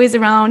always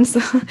around.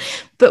 So,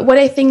 but what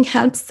I think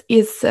helps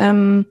is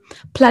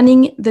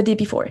planning the day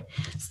before.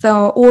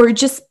 So, or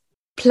just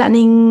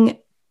planning.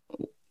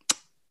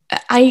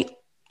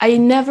 I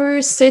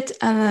never sit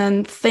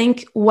and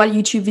think what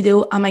YouTube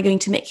video am I going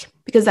to make,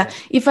 because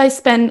if I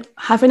spend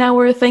half an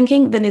hour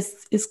thinking, then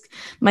it's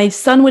my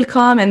son will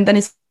come and then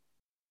it's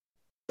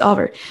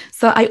over.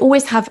 So I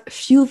always have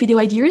few video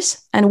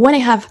ideas, and when I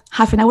have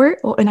half an hour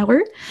or an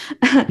hour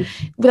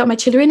without my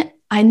children,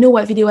 I know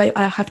what video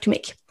I have to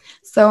make.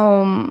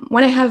 So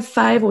when I have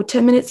 5 or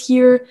 10 minutes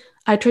here,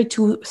 I try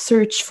to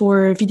search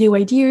for video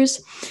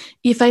ideas.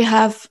 If I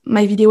have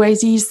my video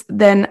ideas,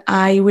 then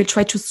I will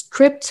try to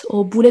script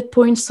or bullet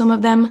point some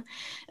of them.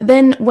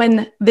 Then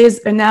when there's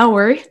an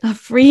hour of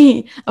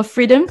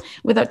freedom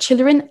without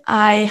children,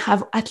 I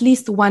have at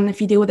least one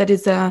video that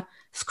is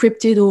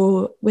scripted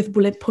or with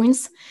bullet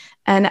points,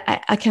 and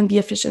I can be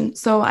efficient.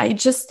 So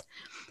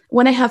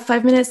when I have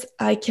 5 minutes,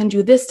 I can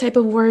do this type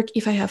of work.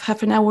 If I have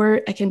half an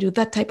hour, I can do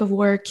that type of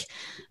work.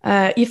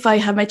 If I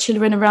have my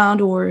children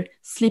around or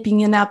sleeping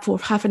in a nap for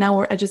half an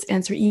hour, I just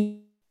answer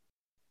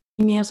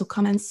emails or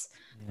comments.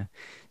 Yeah.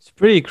 It's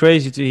pretty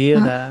crazy to hear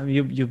that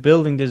you're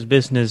building this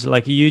business,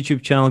 like a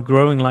YouTube channel,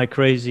 growing like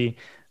crazy,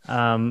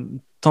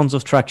 tons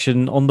of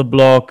traction on the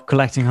blog,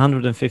 collecting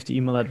 150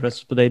 email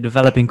addresses per day,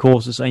 developing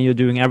courses, and you're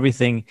doing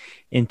everything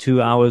in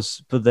 2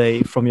 hours per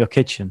day from your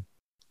kitchen.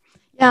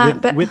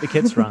 Yeah, with the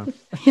kids around.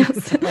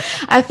 Yes,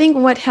 I think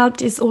what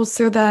helped is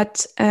also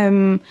that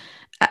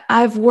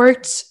I've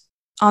worked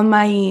on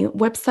my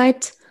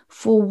website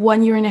for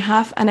 1.5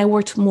 years, and I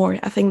worked more,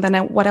 I think, than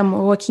what I'm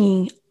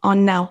working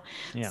on now.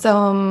 Yeah.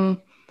 So,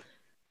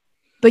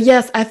 but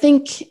yes, I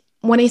think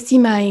when I see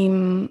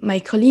my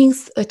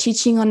colleagues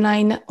teaching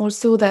online,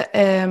 also that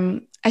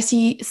I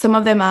see some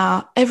of them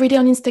are every day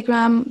on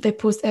Instagram. They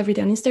post every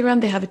day on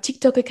Instagram. They have a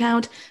TikTok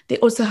account. They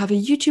also have a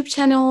YouTube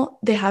channel.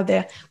 They have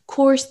their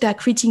course. They're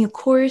creating a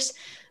course.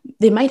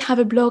 They might have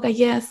a blog, I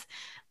guess.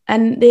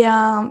 And they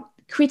are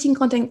creating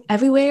content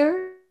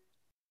everywhere.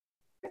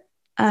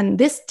 And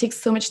this takes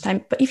so much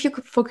time. But if you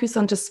could focus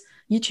on just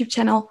YouTube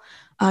channel,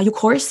 your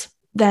course,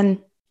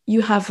 then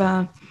you have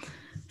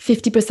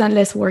 50%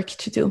 less work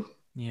to do.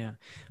 Yeah.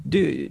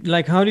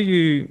 How do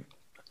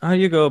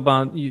you go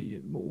about,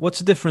 what's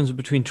the difference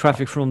between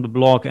traffic from the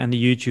blog and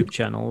the YouTube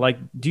channel? Like,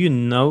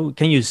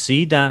 can you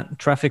see that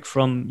traffic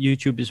from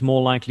YouTube is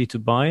more likely to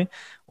buy,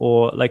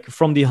 or like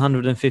from the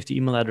 150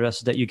 email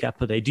addresses that you get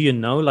per day? Do you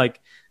know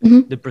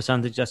the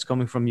percentage that's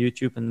coming from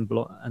YouTube and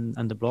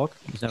the blog?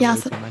 Is there a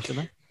way to measure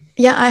that?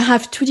 Yeah, I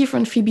have 2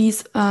 different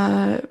freebies.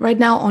 Right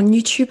now on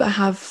YouTube, I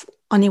have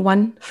only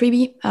one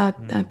freebie,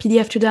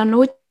 PDF to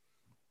download.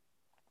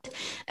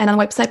 And on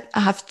the website, I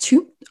have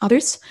 2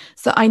 others.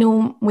 So I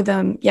know with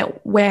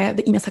where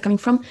the emails are coming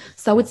from.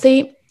 So I would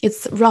say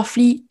it's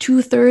roughly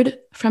 2/3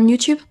 from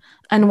YouTube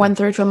and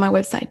 1/3 from my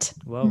website.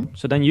 Wow.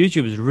 So then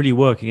YouTube is really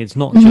working. It's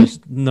not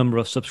just the number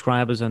of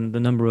subscribers and the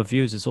number of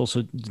views. It's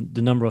also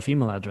the number of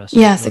email addresses.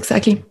 Yes,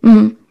 exactly.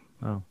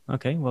 Oh,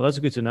 okay. Well, that's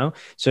good to know.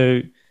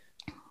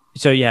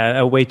 So yeah,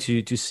 a way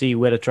to see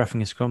where the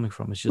traffic is coming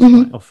from is just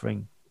by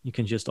offering. You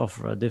can just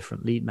offer a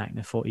different lead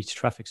magnet for each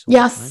traffic source.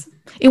 Yes,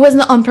 right? It was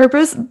not on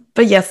purpose,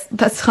 but yes,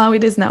 that's how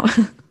it is now.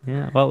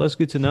 Yeah, well, that's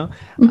good to know.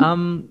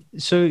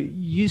 So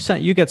you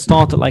said you get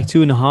started like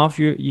 2.5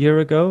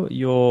 years ago.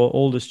 Your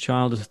oldest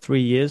child is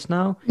 3 years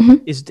now.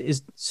 Is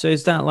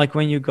that like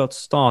when you got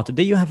started?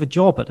 Did you have a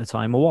job at the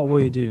time, or what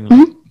were you doing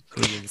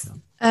 3 years ago?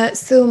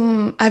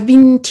 I've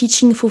been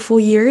teaching for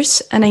 4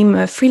 years, and I'm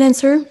a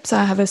freelancer. So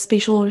I have a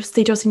special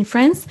status in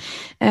France.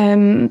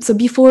 So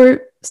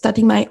before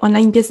starting my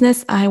online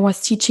business, I was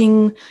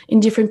teaching in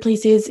different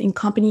places, in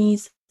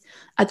companies,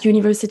 at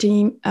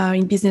university,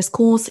 in business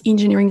schools,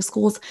 engineering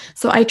schools.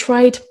 So I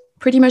tried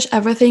pretty much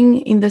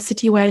everything in the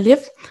city where I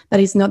live that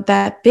is not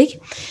that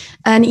big.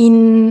 And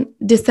in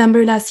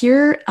December last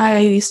year,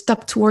 I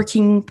stopped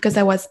working because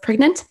I was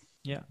pregnant.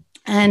 Yeah.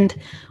 And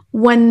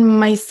when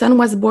my son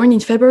was born in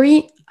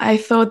February, I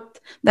thought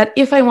that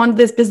if I want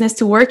this business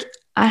to work,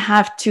 I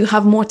have to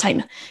have more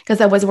time,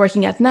 because I was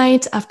working at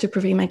night after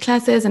preparing my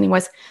classes, and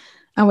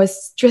I was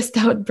stressed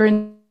out,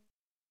 burned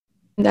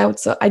out.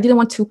 So I didn't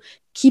want to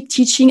keep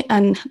teaching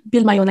and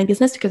build my online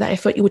business, because I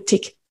thought it would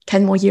take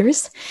 10 more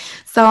years.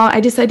 So I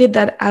decided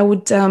that I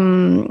would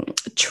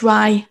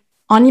try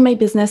only my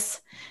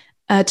business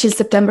till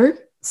September.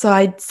 So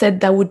I said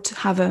that I would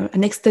have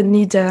an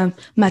extended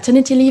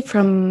maternity leave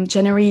from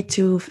January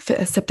to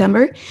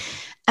September.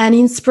 And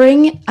in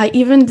spring, I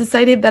even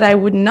decided that I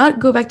would not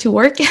go back to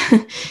work,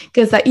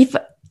 because if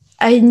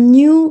I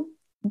knew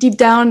deep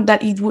down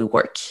that it would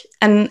work,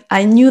 and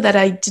I knew that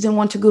I didn't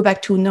want to go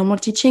back to normal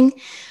teaching.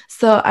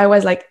 So I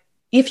was like,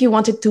 if you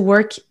want it to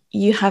work,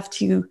 you have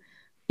to,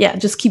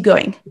 just keep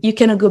going. You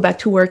cannot go back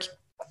to work.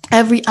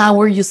 Every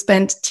hour you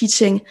spend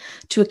teaching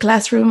to a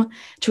class, you're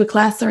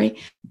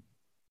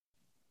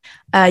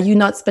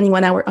not spending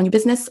 1 hour on your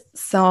business.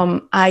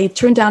 So I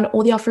turned down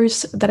all the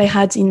offers that I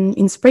had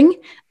in spring,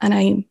 and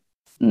I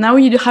now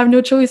you have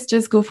no choice,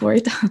 just go for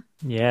it.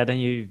 Yeah, then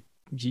you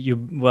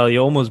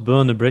almost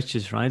burn the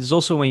bridges, right? It's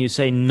also when you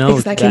say no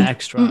Exactly.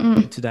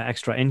 to that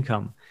extra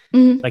income.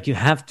 Mm-hmm. Like you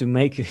have to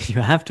make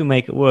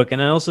it work.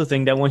 And I also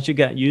think that once you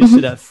get used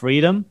to that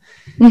freedom,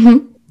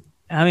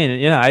 I mean,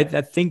 yeah, I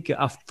think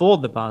I've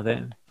thought about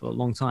it for a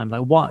long time.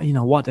 Like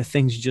what the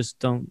things just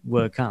don't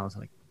work out.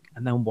 Like,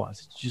 and then what?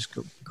 Just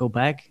go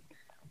back,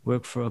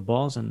 work for a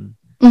boss and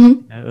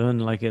earn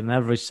like an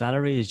average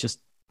salary. It's just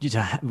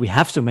we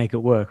have to make it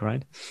work,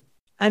 right?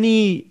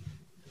 Any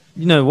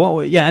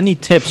any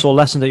tips or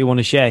lessons that you want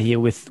to share here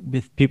with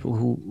people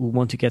who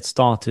want to get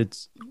started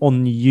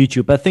on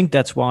YouTube? I think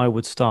that's why I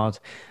would start.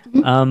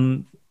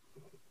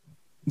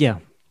 Yeah.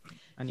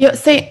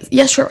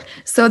 Yeah, sure.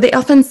 So they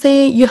often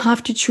say you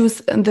have to choose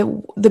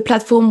the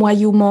platform where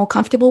you're more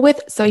comfortable with.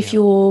 So if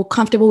you're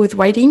comfortable with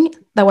writing,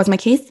 that was my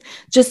case,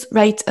 just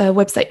write a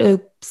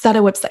website, start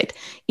a website.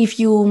 If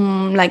you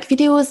like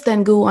videos,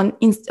 then go on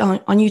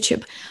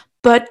YouTube.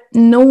 But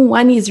no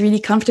one is really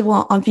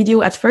comfortable on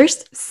video at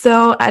first.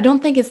 So I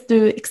don't think it's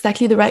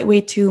exactly the right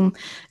way to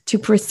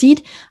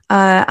proceed.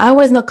 I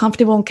was not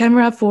comfortable on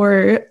camera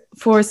for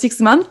 6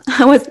 months.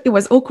 It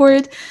was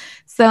awkward.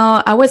 So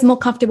I was more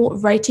comfortable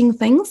writing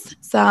things.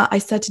 So I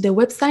started a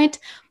website,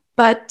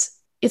 but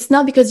it's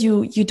not because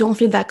you don't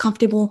feel that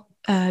comfortable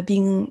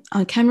being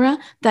on camera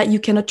that you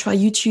cannot try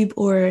YouTube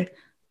or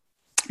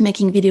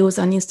making videos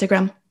on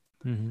Instagram.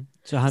 Mm-hmm.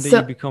 So how did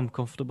you become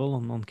comfortable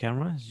on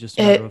camera? It's just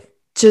a matter of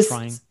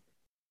trying.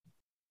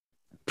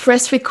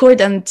 Press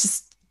record and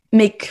just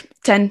make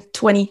 10,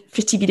 20,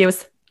 50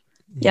 videos.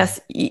 Yes,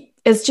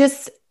 it's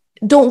just...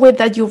 Don't wait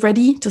that you're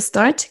ready to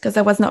start, because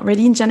I was not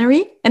ready in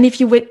January. And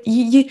if you wait,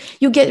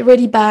 you get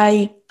ready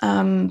by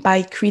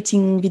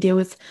creating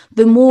videos.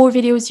 The more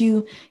videos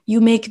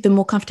you make, the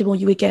more comfortable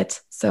you will get.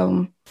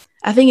 So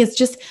I think it's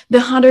just the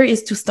harder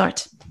is to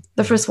start.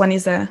 The first one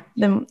is the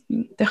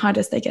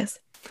hardest, I guess.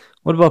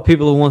 What about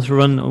people who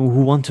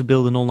want to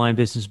build an online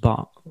business,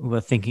 but who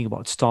are thinking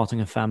about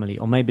starting a family,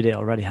 or maybe they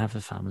already have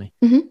a family?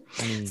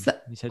 Any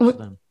tips for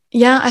them?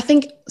 Yeah, I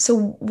think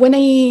so. When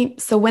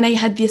I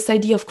had this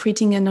idea of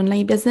creating an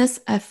online business,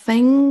 I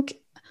think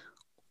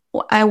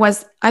I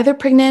was either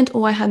pregnant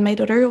or I had my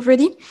daughter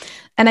already,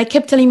 and I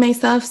kept telling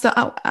myself. So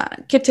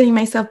I kept telling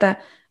myself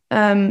that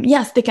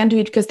yes, they can do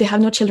it because they have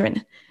no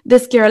children.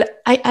 This girl,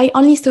 I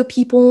only saw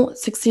people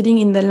succeeding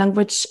in the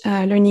language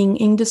learning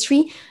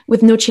industry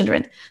with no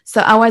children.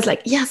 So I was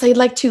like, yes, I'd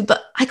like to,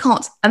 but I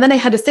can't. And then I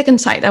had a second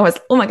child. I was,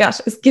 oh my gosh,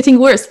 it's getting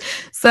worse.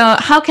 So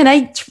how can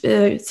I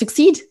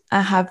succeed? I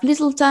have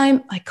little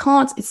time. I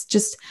can't. It's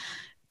just,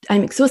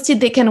 I'm exhausted.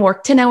 They can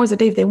work 10 hours a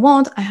day if they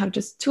want. I have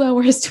just 2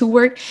 hours to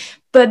work.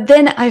 But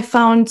then I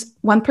found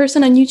one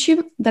person on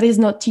YouTube that is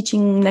not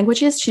teaching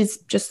languages. She's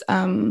just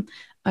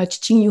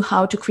teaching you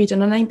how to create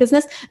an online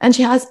business. And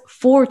she has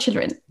 4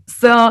 children.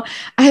 So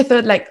I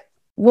thought like,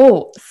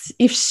 whoa,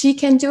 if she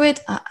can do it,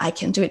 I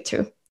can do it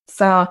too.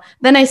 So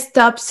then I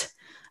stopped.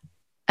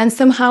 And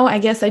somehow, I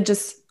guess I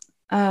just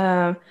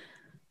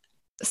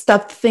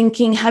stopped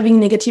having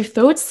negative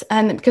thoughts.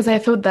 And because I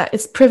thought that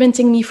it's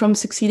preventing me from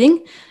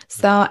succeeding.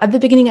 So at the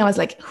beginning, I was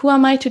like, who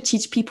am I to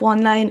teach people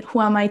online?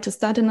 Who am I to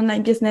start an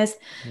online business?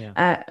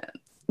 Yeah.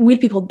 Will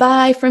people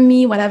buy from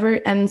me? Whatever.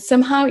 And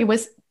somehow it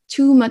was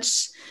too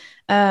much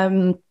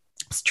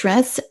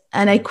stress,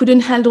 and I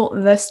couldn't handle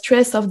the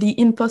stress of the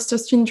imposter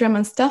syndrome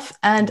and stuff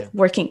and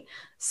working.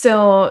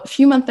 So a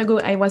few months ago,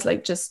 I was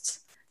like, just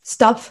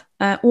stop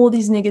all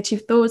these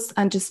negative thoughts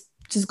and just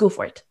go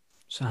for it.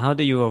 So how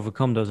do you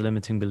overcome those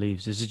limiting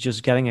beliefs? Is it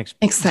just getting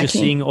exactly just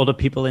seeing other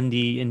people in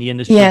the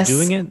industry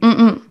doing it?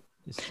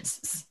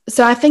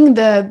 So I think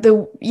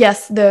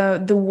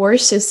the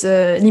worst is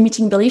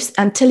limiting beliefs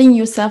and telling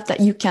yourself that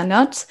you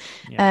cannot.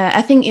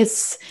 I think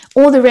it's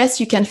all the rest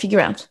you can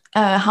figure out.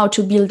 How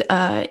to build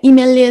an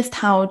email list,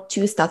 how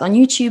to start on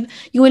YouTube.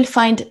 You will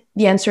find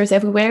the answers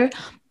everywhere.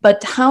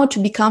 But how to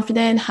be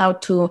confident, how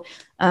to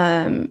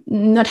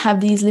not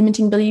have these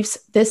limiting beliefs,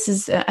 this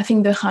is, I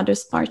think, the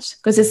hardest part,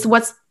 because it's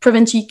what's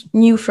preventing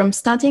you from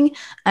starting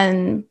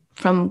and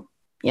from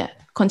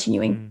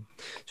continuing.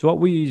 So what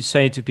would you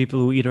say to people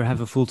who either have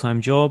a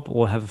full-time job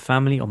or have a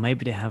family, or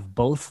maybe they have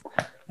both?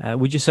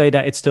 Would you say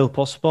that it's still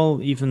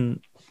possible,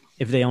 even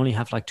if they only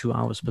have like 2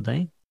 hours per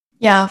day?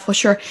 Yeah, for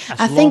sure.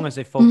 As long as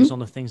they focus on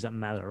the things that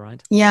matter, right?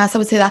 Yes, I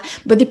would say that.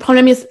 But the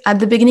problem is at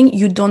the beginning,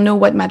 you don't know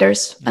what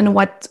matters and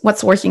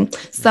what's working.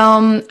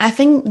 So I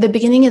think the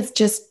beginning is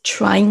just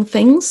trying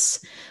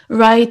things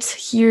right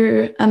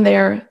here and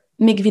there,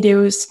 make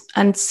videos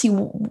and see.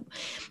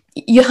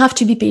 You have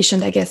to be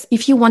patient, I guess.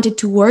 If you want it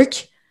to work,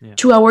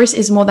 2 hours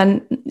is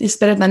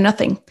better than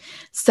nothing.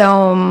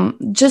 So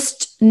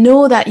just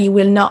know that it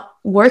will not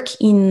work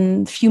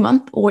in a few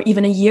months or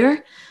even a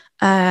year.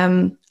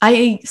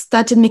 I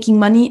started making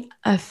money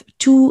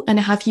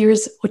 2.5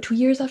 years or 2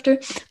 years after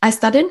I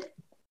started.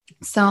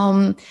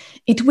 So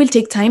it will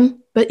take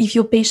time, but if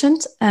you're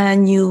patient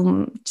and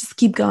you just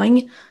keep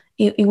going,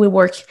 it will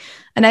work.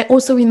 And I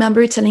also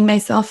remember telling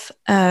myself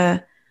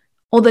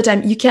all the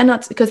time, you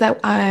cannot, because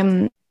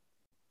I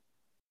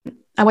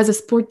I was a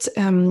sport.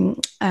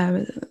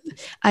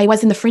 I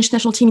was in the French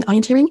national team in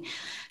orienteering.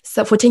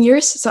 So for 10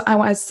 years, so I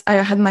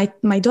had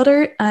my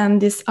daughter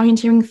and this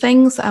orienteering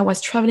thing. So I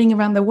was traveling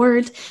around the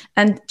world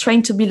and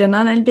trying to build an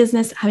online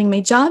business, having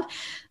my job.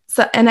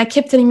 So, and I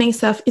kept telling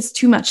myself, it's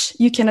too much.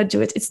 You cannot do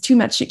it. It's too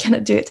much. You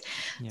cannot do it.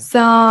 Yeah. So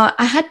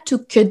I had to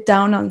cut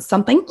down on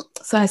something.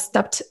 So I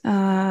stopped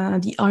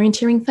the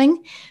orienteering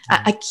thing.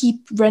 I keep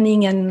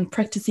running and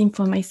practicing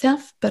for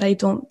myself, but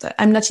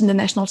I'm not in the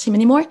national team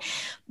anymore.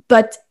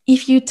 But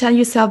if you tell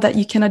yourself that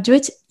you cannot do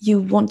it, you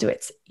won't do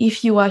it.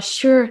 If you are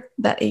sure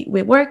that it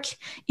will work,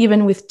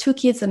 even with 2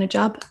 kids and a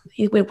job,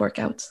 it will work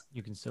out.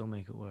 You can still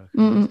make it work.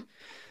 Mm-hmm.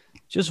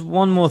 Just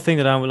one more thing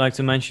that I would like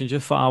to mention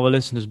just for our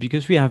listeners,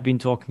 because we have been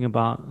talking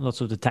about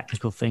lots of the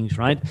technical things,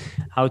 right?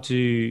 How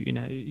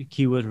to,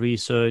 keyword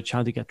research,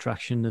 how to get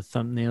traction, the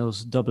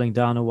thumbnails, doubling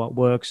down on what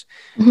works.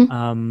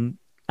 Mm-hmm.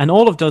 And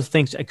all of those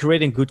things,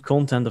 creating good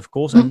content, of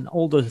course, and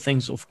all those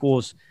things, of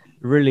course,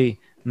 really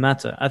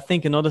matter. I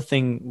think another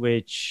thing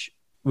which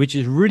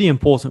is really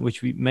important,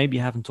 which we maybe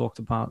haven't talked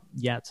about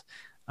yet.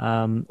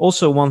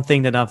 Also, one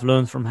thing that I've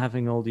learned from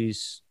having all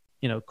these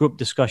group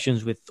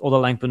discussions with other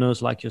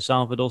Langpreneurs like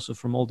yourself, but also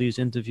from all these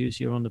interviews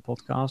here on the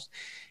podcast,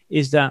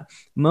 is that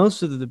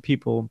most of the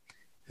people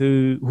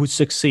who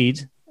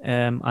succeed,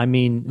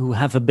 who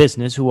have a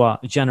business, who are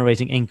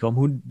generating income,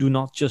 who do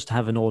not just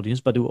have an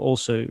audience, but who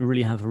also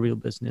really have a real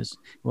business,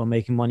 who are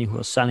making money, who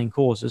are selling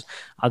courses,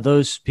 are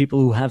those people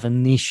who have a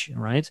niche,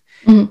 right?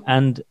 Mm-hmm.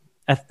 And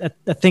I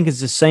think it's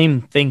the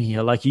same thing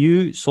here. Like,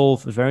 you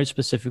solve a very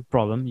specific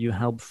problem. You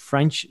help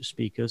French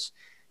speakers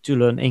to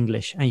learn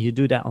English, and you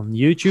do that on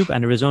YouTube,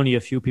 and there is only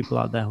a few people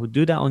out there who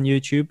do that on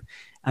YouTube,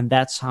 and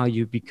that's how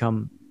you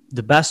become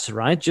the best,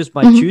 right? Just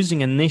by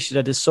choosing a niche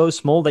that is so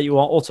small that you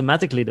are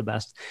automatically the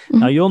best.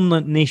 Now, your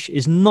niche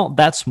is not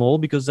that small,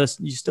 because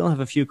you still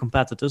have a few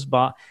competitors,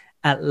 but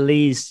at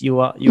least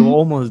you're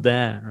almost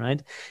there,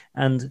 right?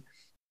 And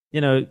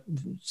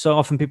so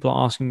often people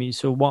are asking me,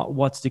 so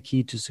what's the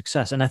key to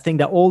success? And I think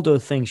that all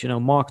those things,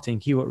 marketing,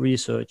 keyword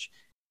research,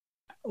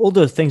 all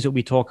the things that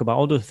we talk about,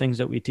 all the things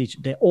that we teach,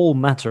 they all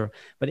matter.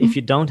 But if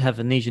you don't have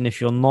a niche, and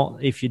if you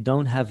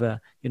don't have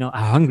a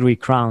hungry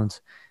crowd,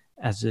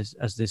 as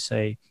they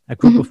say, a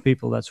group of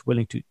people that's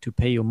willing to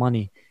pay your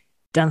money,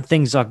 then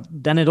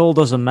it all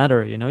doesn't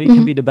matter. You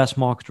can be the best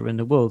marketer in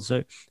the world.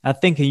 So I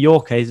think in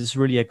your case, it's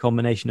really a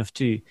combination of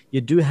two. You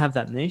do have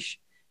that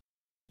niche,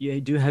 you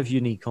do have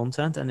unique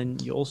content, and then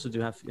you also do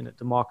have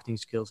the marketing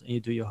skills, and you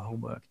do your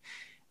homework.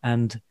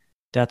 And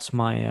that's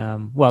my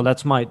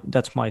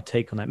that's my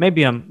take on that. Maybe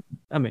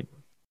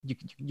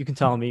you can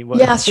tell me what.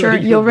 Yeah, sure,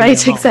 you're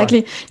right,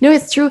 exactly. No,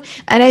 it's true.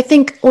 And I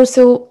think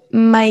also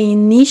my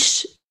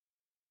niche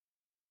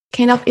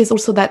kind of is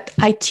also that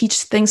I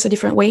teach things a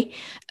different way.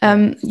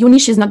 Your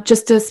niche is not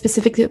just a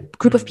specific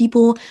group of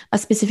people, a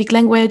specific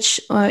language.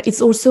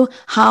 It's also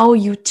how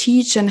you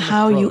teach and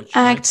how you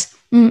act.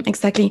 Right?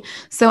 Exactly.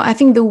 So I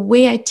think the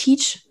way I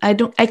teach, I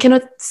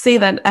cannot say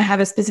that I have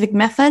a specific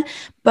method,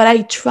 but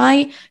I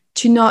try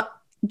to not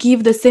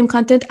give the same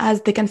content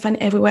as they can find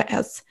everywhere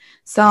else.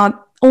 So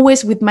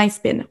always with my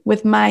spin,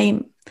 with my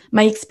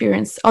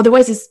experience.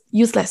 Otherwise, it's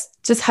useless.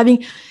 Just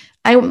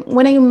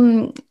when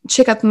I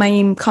check out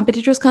my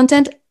competitors'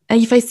 content,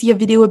 and if I see a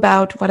video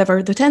about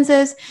whatever the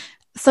tenses,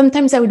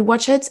 sometimes I would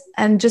watch it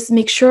and just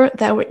make sure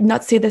that I would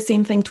not say the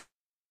same thing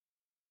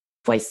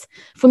twice.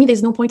 For me,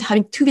 there's no point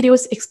having 2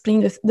 videos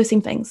explaining the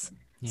same things.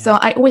 Yeah. So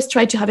I always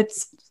try to have it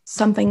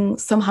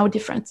somehow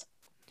different.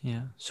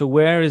 Yeah. So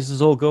where is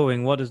this all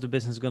going? What is the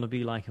business going to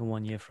be like in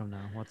 1 year from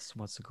now? What's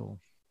the goal?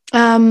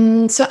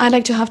 So I'd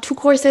like to have 2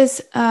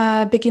 courses,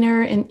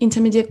 beginner and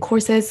intermediate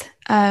courses,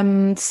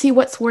 see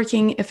what's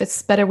working, if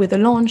it's better with a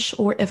launch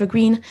or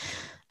evergreen.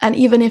 And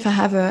even if I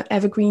have a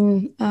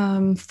evergreen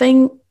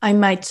thing, I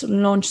might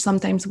launch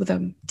sometimes with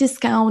a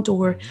discount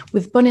or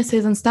with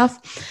bonuses and stuff.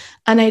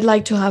 And I'd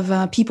like to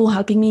have people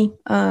helping me.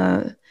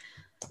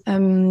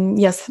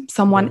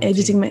 Someone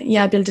editing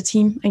build a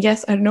team, I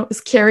guess. I don't know, it's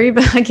scary,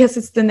 but I guess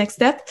it's the next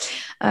step.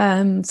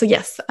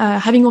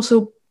 Having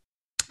also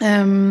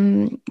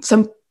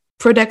some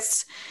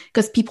products,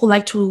 because people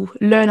like to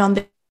learn on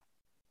their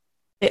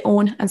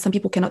own, and some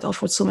people cannot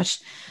afford so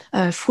much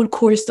full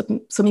course,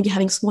 so maybe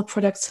having small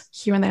products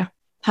here and there.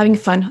 Having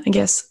fun, I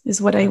guess,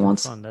 is what I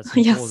want. Fun, that's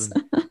important.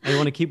 Yes. And you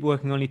want to keep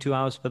working only 2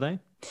 hours per day?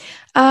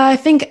 I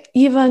think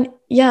even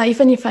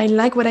if I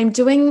like what I'm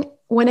doing,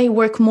 when I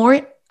work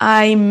more,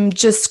 I'm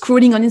just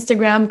scrolling on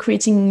Instagram,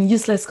 creating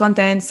useless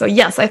content. So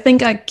yes, I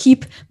think I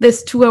keep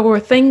this 2-hour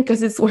thing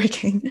because it's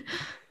working.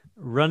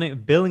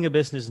 Building a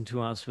business in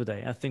 2 hours per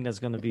day. I think that's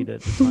going to be the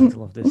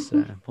title of this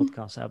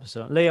podcast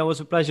episode. Leah, it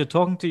was a pleasure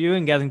talking to you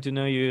and getting to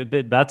know you a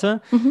bit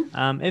better.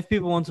 If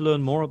people want to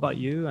learn more about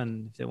you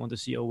and if they want to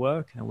see your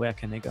work, where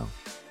can they go?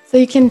 So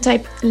you can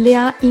type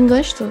Leah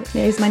English, so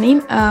Leah is my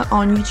name,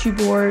 on YouTube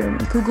or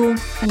Google,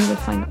 and you will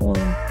find all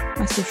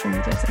my social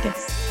medias, I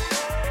guess.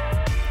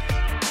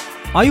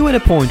 Are you at a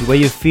point where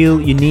you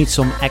feel you need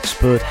some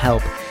expert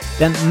help?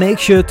 Then make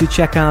sure to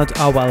check out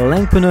our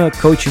Langpreneur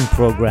coaching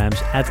programs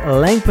at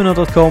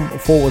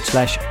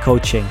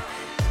langpreneur.com/coaching.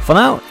 For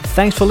now,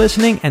 thanks for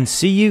listening and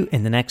see you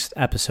in the next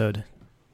episode.